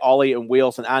today. Ollie and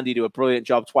Wheels and Andy do a brilliant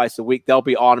job twice a week. They'll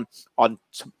be on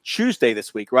Tuesday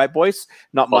this week, right, boys?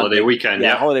 Not Monday. Holiday weekend,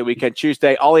 yeah. Holiday weekend,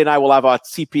 Tuesday. Ollie and I will have our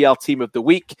CPL team of the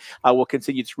week. We'll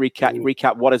continue to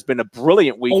recap what has been a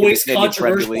brilliant week in the Canadian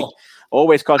Premier League.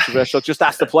 Always controversial. Just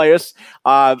ask the players.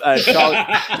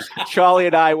 Charlie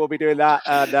and I will be doing that,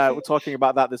 and we're talking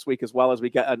about that this week as well, as we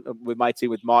get with my team,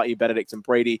 with Marty, Benedict, and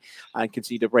Brady, and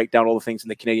continue to break down all the things in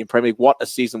the Canadian Premier League. What a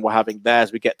season we're having there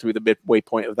as we get through the midway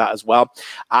point of that as well.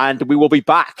 And we will be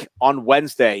back on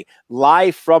Wednesday,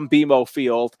 live from BMO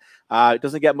Field. It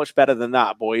doesn't get much better than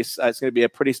that, boys. It's going to be a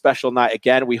pretty special night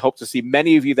again. We hope to see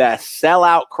many of you there.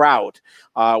 Sellout crowd.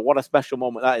 What a special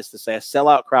moment that is to say. A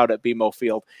sellout crowd at BMO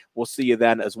Field. we'll see you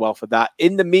then as well for that.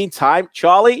 In the meantime,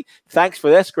 Charlie, thanks for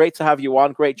this. Great to have you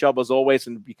on. Great job as always.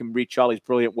 And you can read Charlie's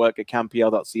brilliant work at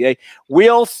CanPL.ca.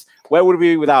 Wheels, where would we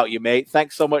be without you, mate?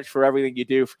 Thanks so much for everything you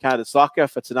do for Canada Soccer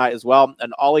for tonight as well.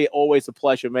 And Ollie, always a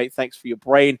pleasure, mate. Thanks for your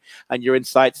brain and your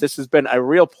insights. This has been a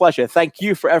real pleasure. Thank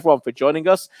you for everyone for joining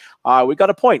us. We got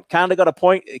a point. Canada got a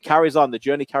point. It carries on. The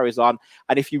journey carries on.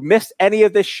 And if you missed any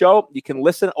of this show, you can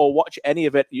listen or watch any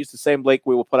of it. Use the same link.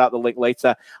 We will put out the link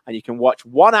later. And you can watch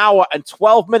 1 hour and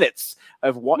 12 minutes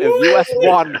of US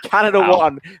 1, Canada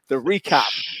 1, the recap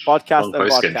podcast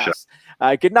and podcast.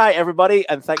 Good night, everybody,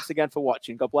 and thanks again for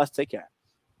watching. God bless. Take care.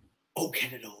 Oh,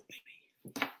 Canada,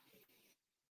 baby.